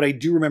I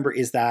do remember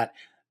is that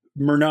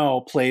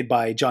Murnau, played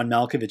by John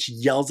Malkovich,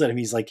 yells at him.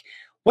 He's like,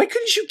 "Why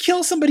couldn't you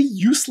kill somebody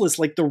useless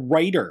like the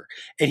writer?"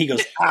 And he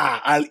goes,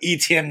 I'll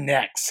eat him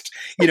next."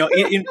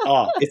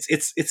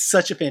 It's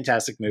such a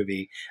fantastic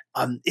movie.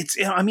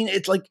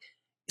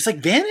 It's like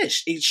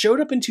vanished. It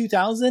showed up in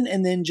 2000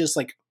 and then just,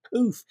 like,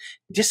 poof,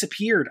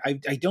 disappeared. I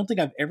don't think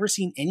I've ever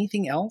seen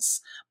anything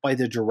else by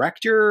the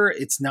director.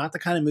 It's not the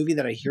kind of movie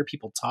that I hear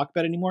people talk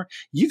about anymore.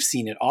 You've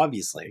seen it,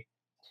 obviously,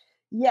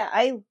 Yeah,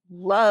 I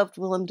loved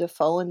Willem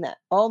Dafoe in that.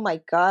 Oh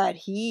my god,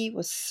 he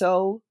was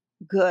so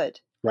good.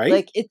 right?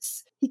 Like,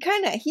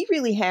 he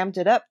really hammed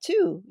it up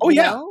too, Oh you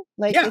yeah, know?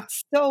 Like, yeah.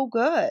 it's so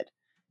good.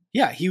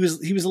 Yeah, he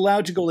was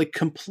allowed to go, like,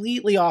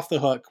 completely off the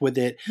hook with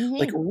it,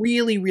 like, Mhm,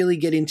 really, really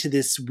get into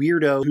this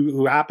weirdo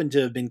who happened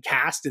to have been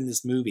cast in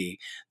this movie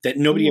that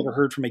nobody mhm. ever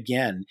heard from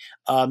again.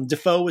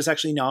 Defoe was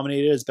actually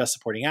nominated as Best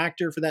Supporting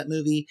Actor for that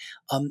movie.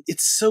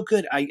 It's so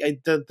good.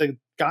 The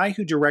guy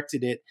who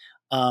directed it,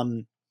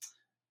 um,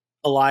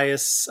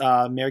 Elias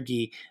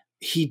Mergi,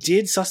 he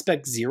did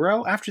Suspect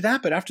Zero after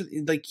that, but after,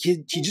 like,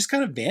 he just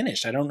kind of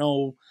vanished. I don't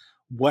know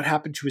what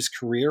happened to his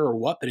career or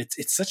what, but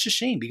it's such a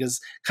shame, because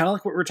kind of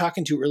like what we were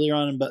talking to earlier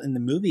on in the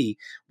movie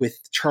with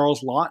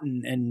Charles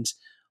Lawton and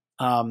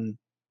um,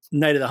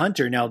 Night of the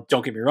Hunter. Now,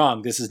 don't get me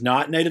wrong, this is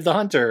not Night of the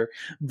Hunter,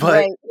 but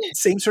Right.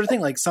 same sort of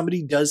thing. Like,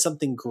 somebody does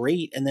something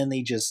great and then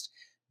they just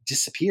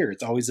disappear.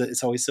 It's always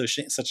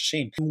such a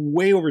shame. I'm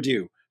way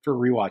overdue for a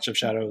rewatch of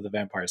Shadow of the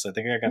Vampire, so I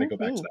think I got to go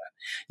back to Mhm. that.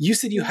 You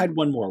said you Yeah. had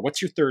one more.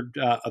 What's your third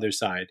other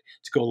side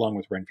to go along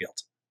with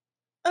Renfield?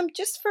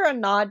 Just for a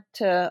nod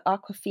to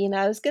Aquafina,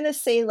 I was gonna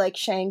say, like,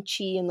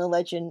 Shang-Chi and the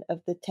Legend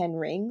of the Ten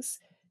Rings,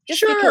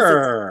 just because it's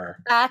Sure.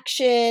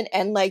 action,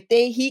 and like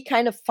he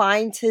kind of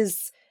finds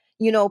his,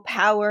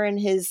 power and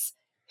his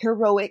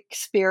heroic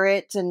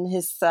spirit and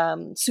his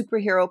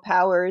superhero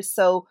powers.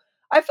 So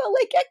I felt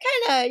like it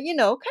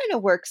kind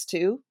of works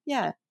too.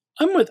 Yeah.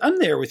 I'm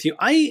there with you.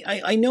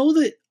 I know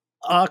that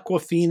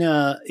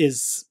Aquafina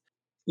is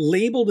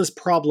labeled as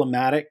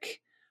problematic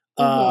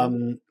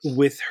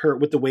with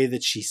the way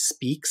that she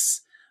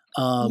speaks.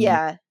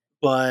 Yeah.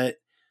 But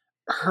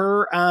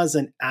her as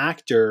an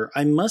actor,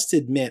 I must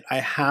admit, I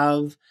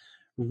have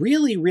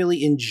really,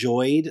 really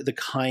enjoyed the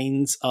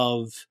kinds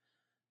of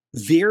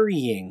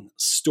varying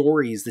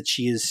stories that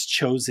she has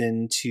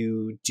chosen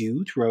to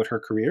do throughout her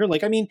career.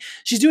 Like, I mean,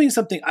 she's doing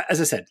something,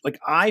 as I said, like,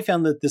 I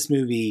found that this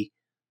movie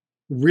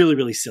really,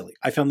 really silly.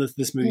 I found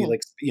this movie,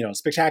 like, you know,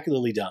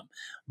 spectacularly dumb.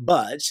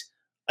 But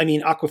I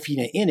mean,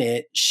 Aquafina in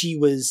it, she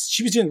was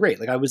doing great.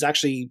 Like, I was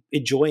actually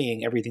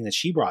enjoying everything that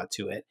she brought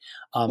to it,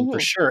 for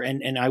sure.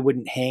 And I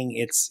wouldn't hang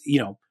its, you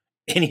know,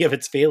 any of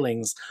its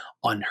failings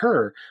on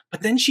her.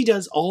 But then she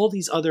does all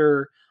these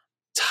other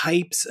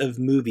types of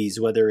movies,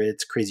 whether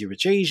it's Crazy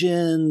Rich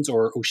Asians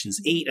or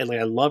Ocean's 8.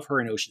 I love her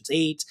in Ocean's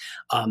 8.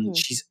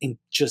 She's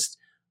just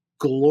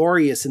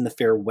glorious in The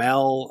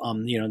Farewell.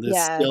 You know,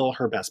 that's still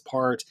her best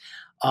part.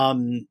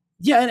 And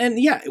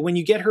when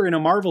you get her in a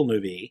Marvel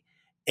movie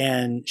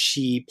and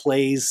she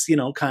plays, you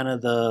know, kind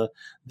of the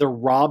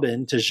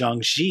Robin to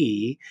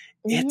Zhang-Chi,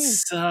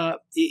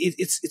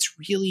 it's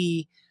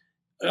really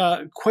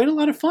quite a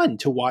lot of fun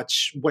to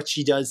watch what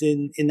she does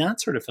in that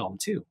sort of film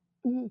too.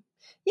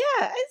 Yeah,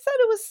 I thought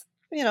it was,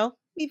 you know,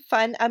 be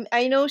fun.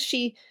 I know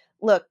she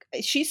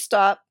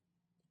stopped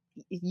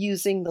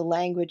using the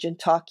language and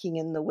talking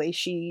in the way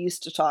she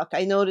used to talk.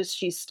 I noticed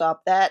she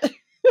stopped that.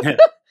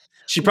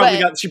 She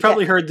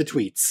probably heard the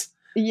tweets.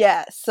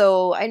 Yeah,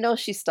 so I know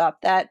she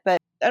stopped that, but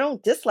I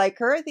don't dislike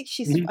her. I think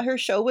her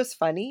show was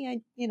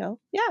funny. Yeah.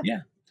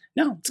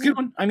 No, it's a good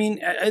one. I mean,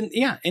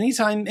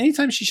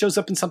 anytime she shows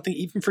up in something,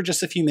 even for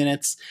just a few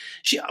minutes,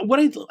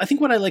 I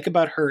think what I like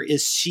about her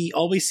is she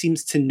always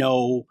seems to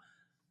know,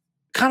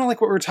 kind of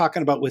like what we were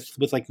talking about with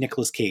like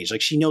Nicolas Cage.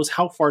 Like, she knows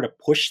how far to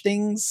push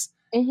things.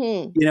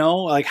 You know,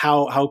 like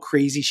how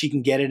crazy she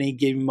can get at any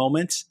given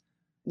moment.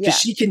 Because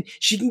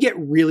she can get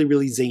really,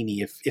 really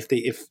zany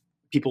if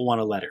people want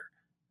to let her.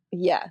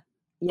 Yeah.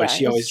 But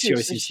she always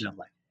seems to know,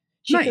 like,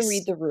 she can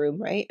read the room,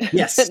 right?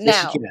 Yes. Now.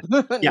 Yes, she can.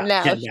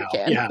 Now she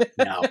can. Yeah,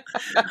 now.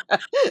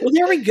 Well,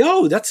 there we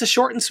go. That's a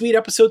short and sweet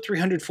episode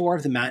 304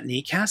 of the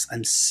Matinee Cast.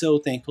 I'm so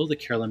thankful that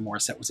Carolyn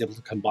Morissette was able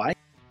to come by.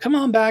 Come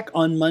on back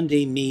on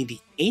Monday, May the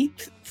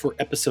 8th for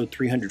episode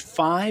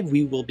 305.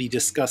 We will be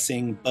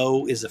discussing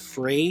Beau is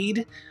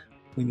Afraid.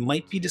 We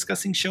might be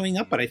discussing Showing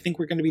Up, but I think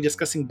we're going to be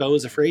discussing Beau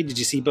is Afraid. Did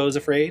you see Beau is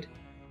Afraid?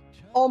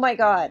 Oh my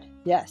God.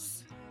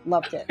 Yes.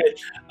 Loved it.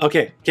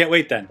 Okay. Can't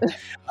wait then.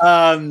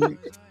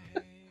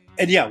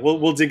 And yeah,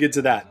 we'll dig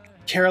into that.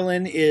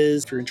 Carolyn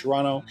is, if you're in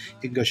Toronto,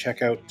 you can go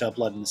check out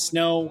Blood in the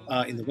Snow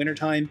in the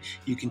wintertime.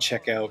 You can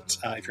check out,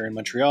 if you're in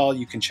Montreal,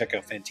 you can check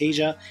out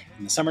Fantasia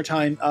in the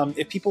summertime.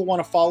 If people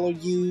want to follow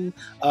you,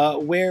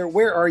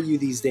 where are you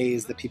these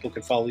days that people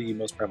can follow you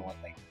most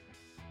prevalently?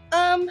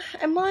 I'm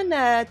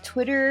on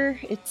Twitter.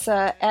 It's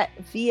at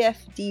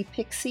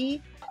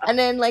VFDPixie. And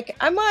then, like,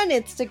 I'm on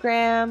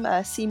Instagram,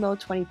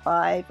 Simo25.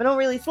 I don't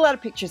really, it's a lot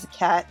of pictures of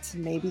cats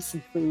and maybe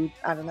some food.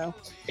 I don't know.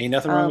 Ain't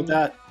nothing wrong with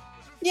that.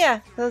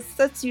 Yeah,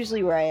 that's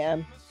usually where I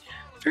am.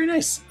 Very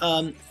nice.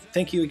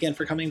 Thank you again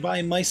for coming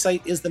by. My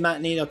site is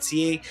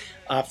thematinee.ca.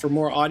 For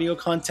more audio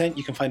content,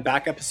 you can find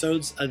back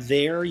episodes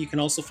there. You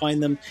can also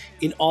find them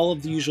in all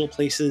of the usual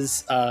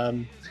places.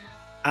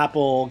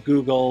 Apple,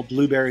 Google,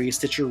 Blueberry,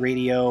 Stitcher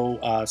Radio,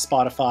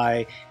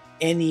 Spotify,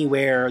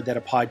 anywhere that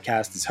a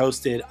podcast is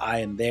hosted, I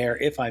am there.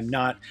 If I'm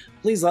not,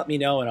 please let me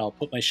know and I'll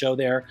put my show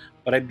there.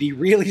 But I'd be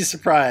really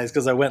surprised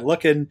because I went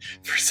looking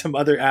for some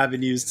other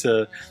avenues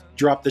to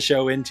drop the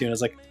show into, and I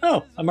was like,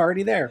 oh, I'm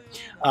already there.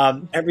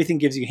 Everything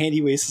gives you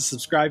handy ways to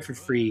subscribe for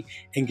free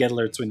and get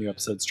alerts when new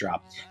episodes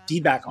drop.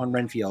 Feedback on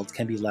Renfield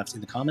can be left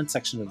in the comments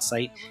section of the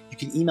site. You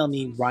can email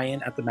me,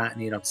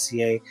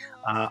 ryan@thematinee.ca.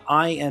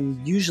 I am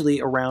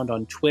usually around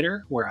on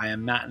Twitter, where I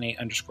am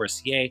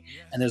matinee_ca,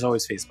 and there's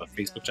always Facebook,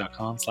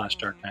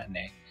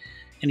 facebook.com/darkmatinee.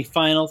 Any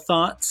final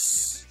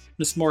thoughts,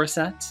 Miss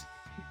Morissette?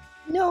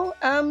 No,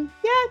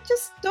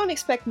 just don't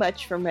expect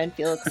much from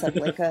Renfield except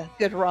like a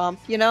good romp,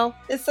 you know?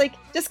 It's like,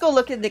 just go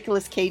look at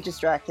Nicolas Cage's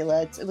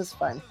Dracula. It was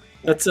fun.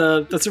 Yeah. That's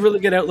a really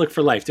good outlook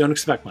for life. Don't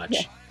expect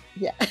much.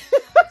 Yeah.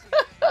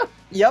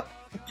 Yep.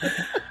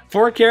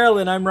 For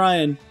Carolyn, I'm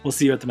Ryan. We'll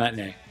see you at the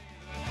matinee.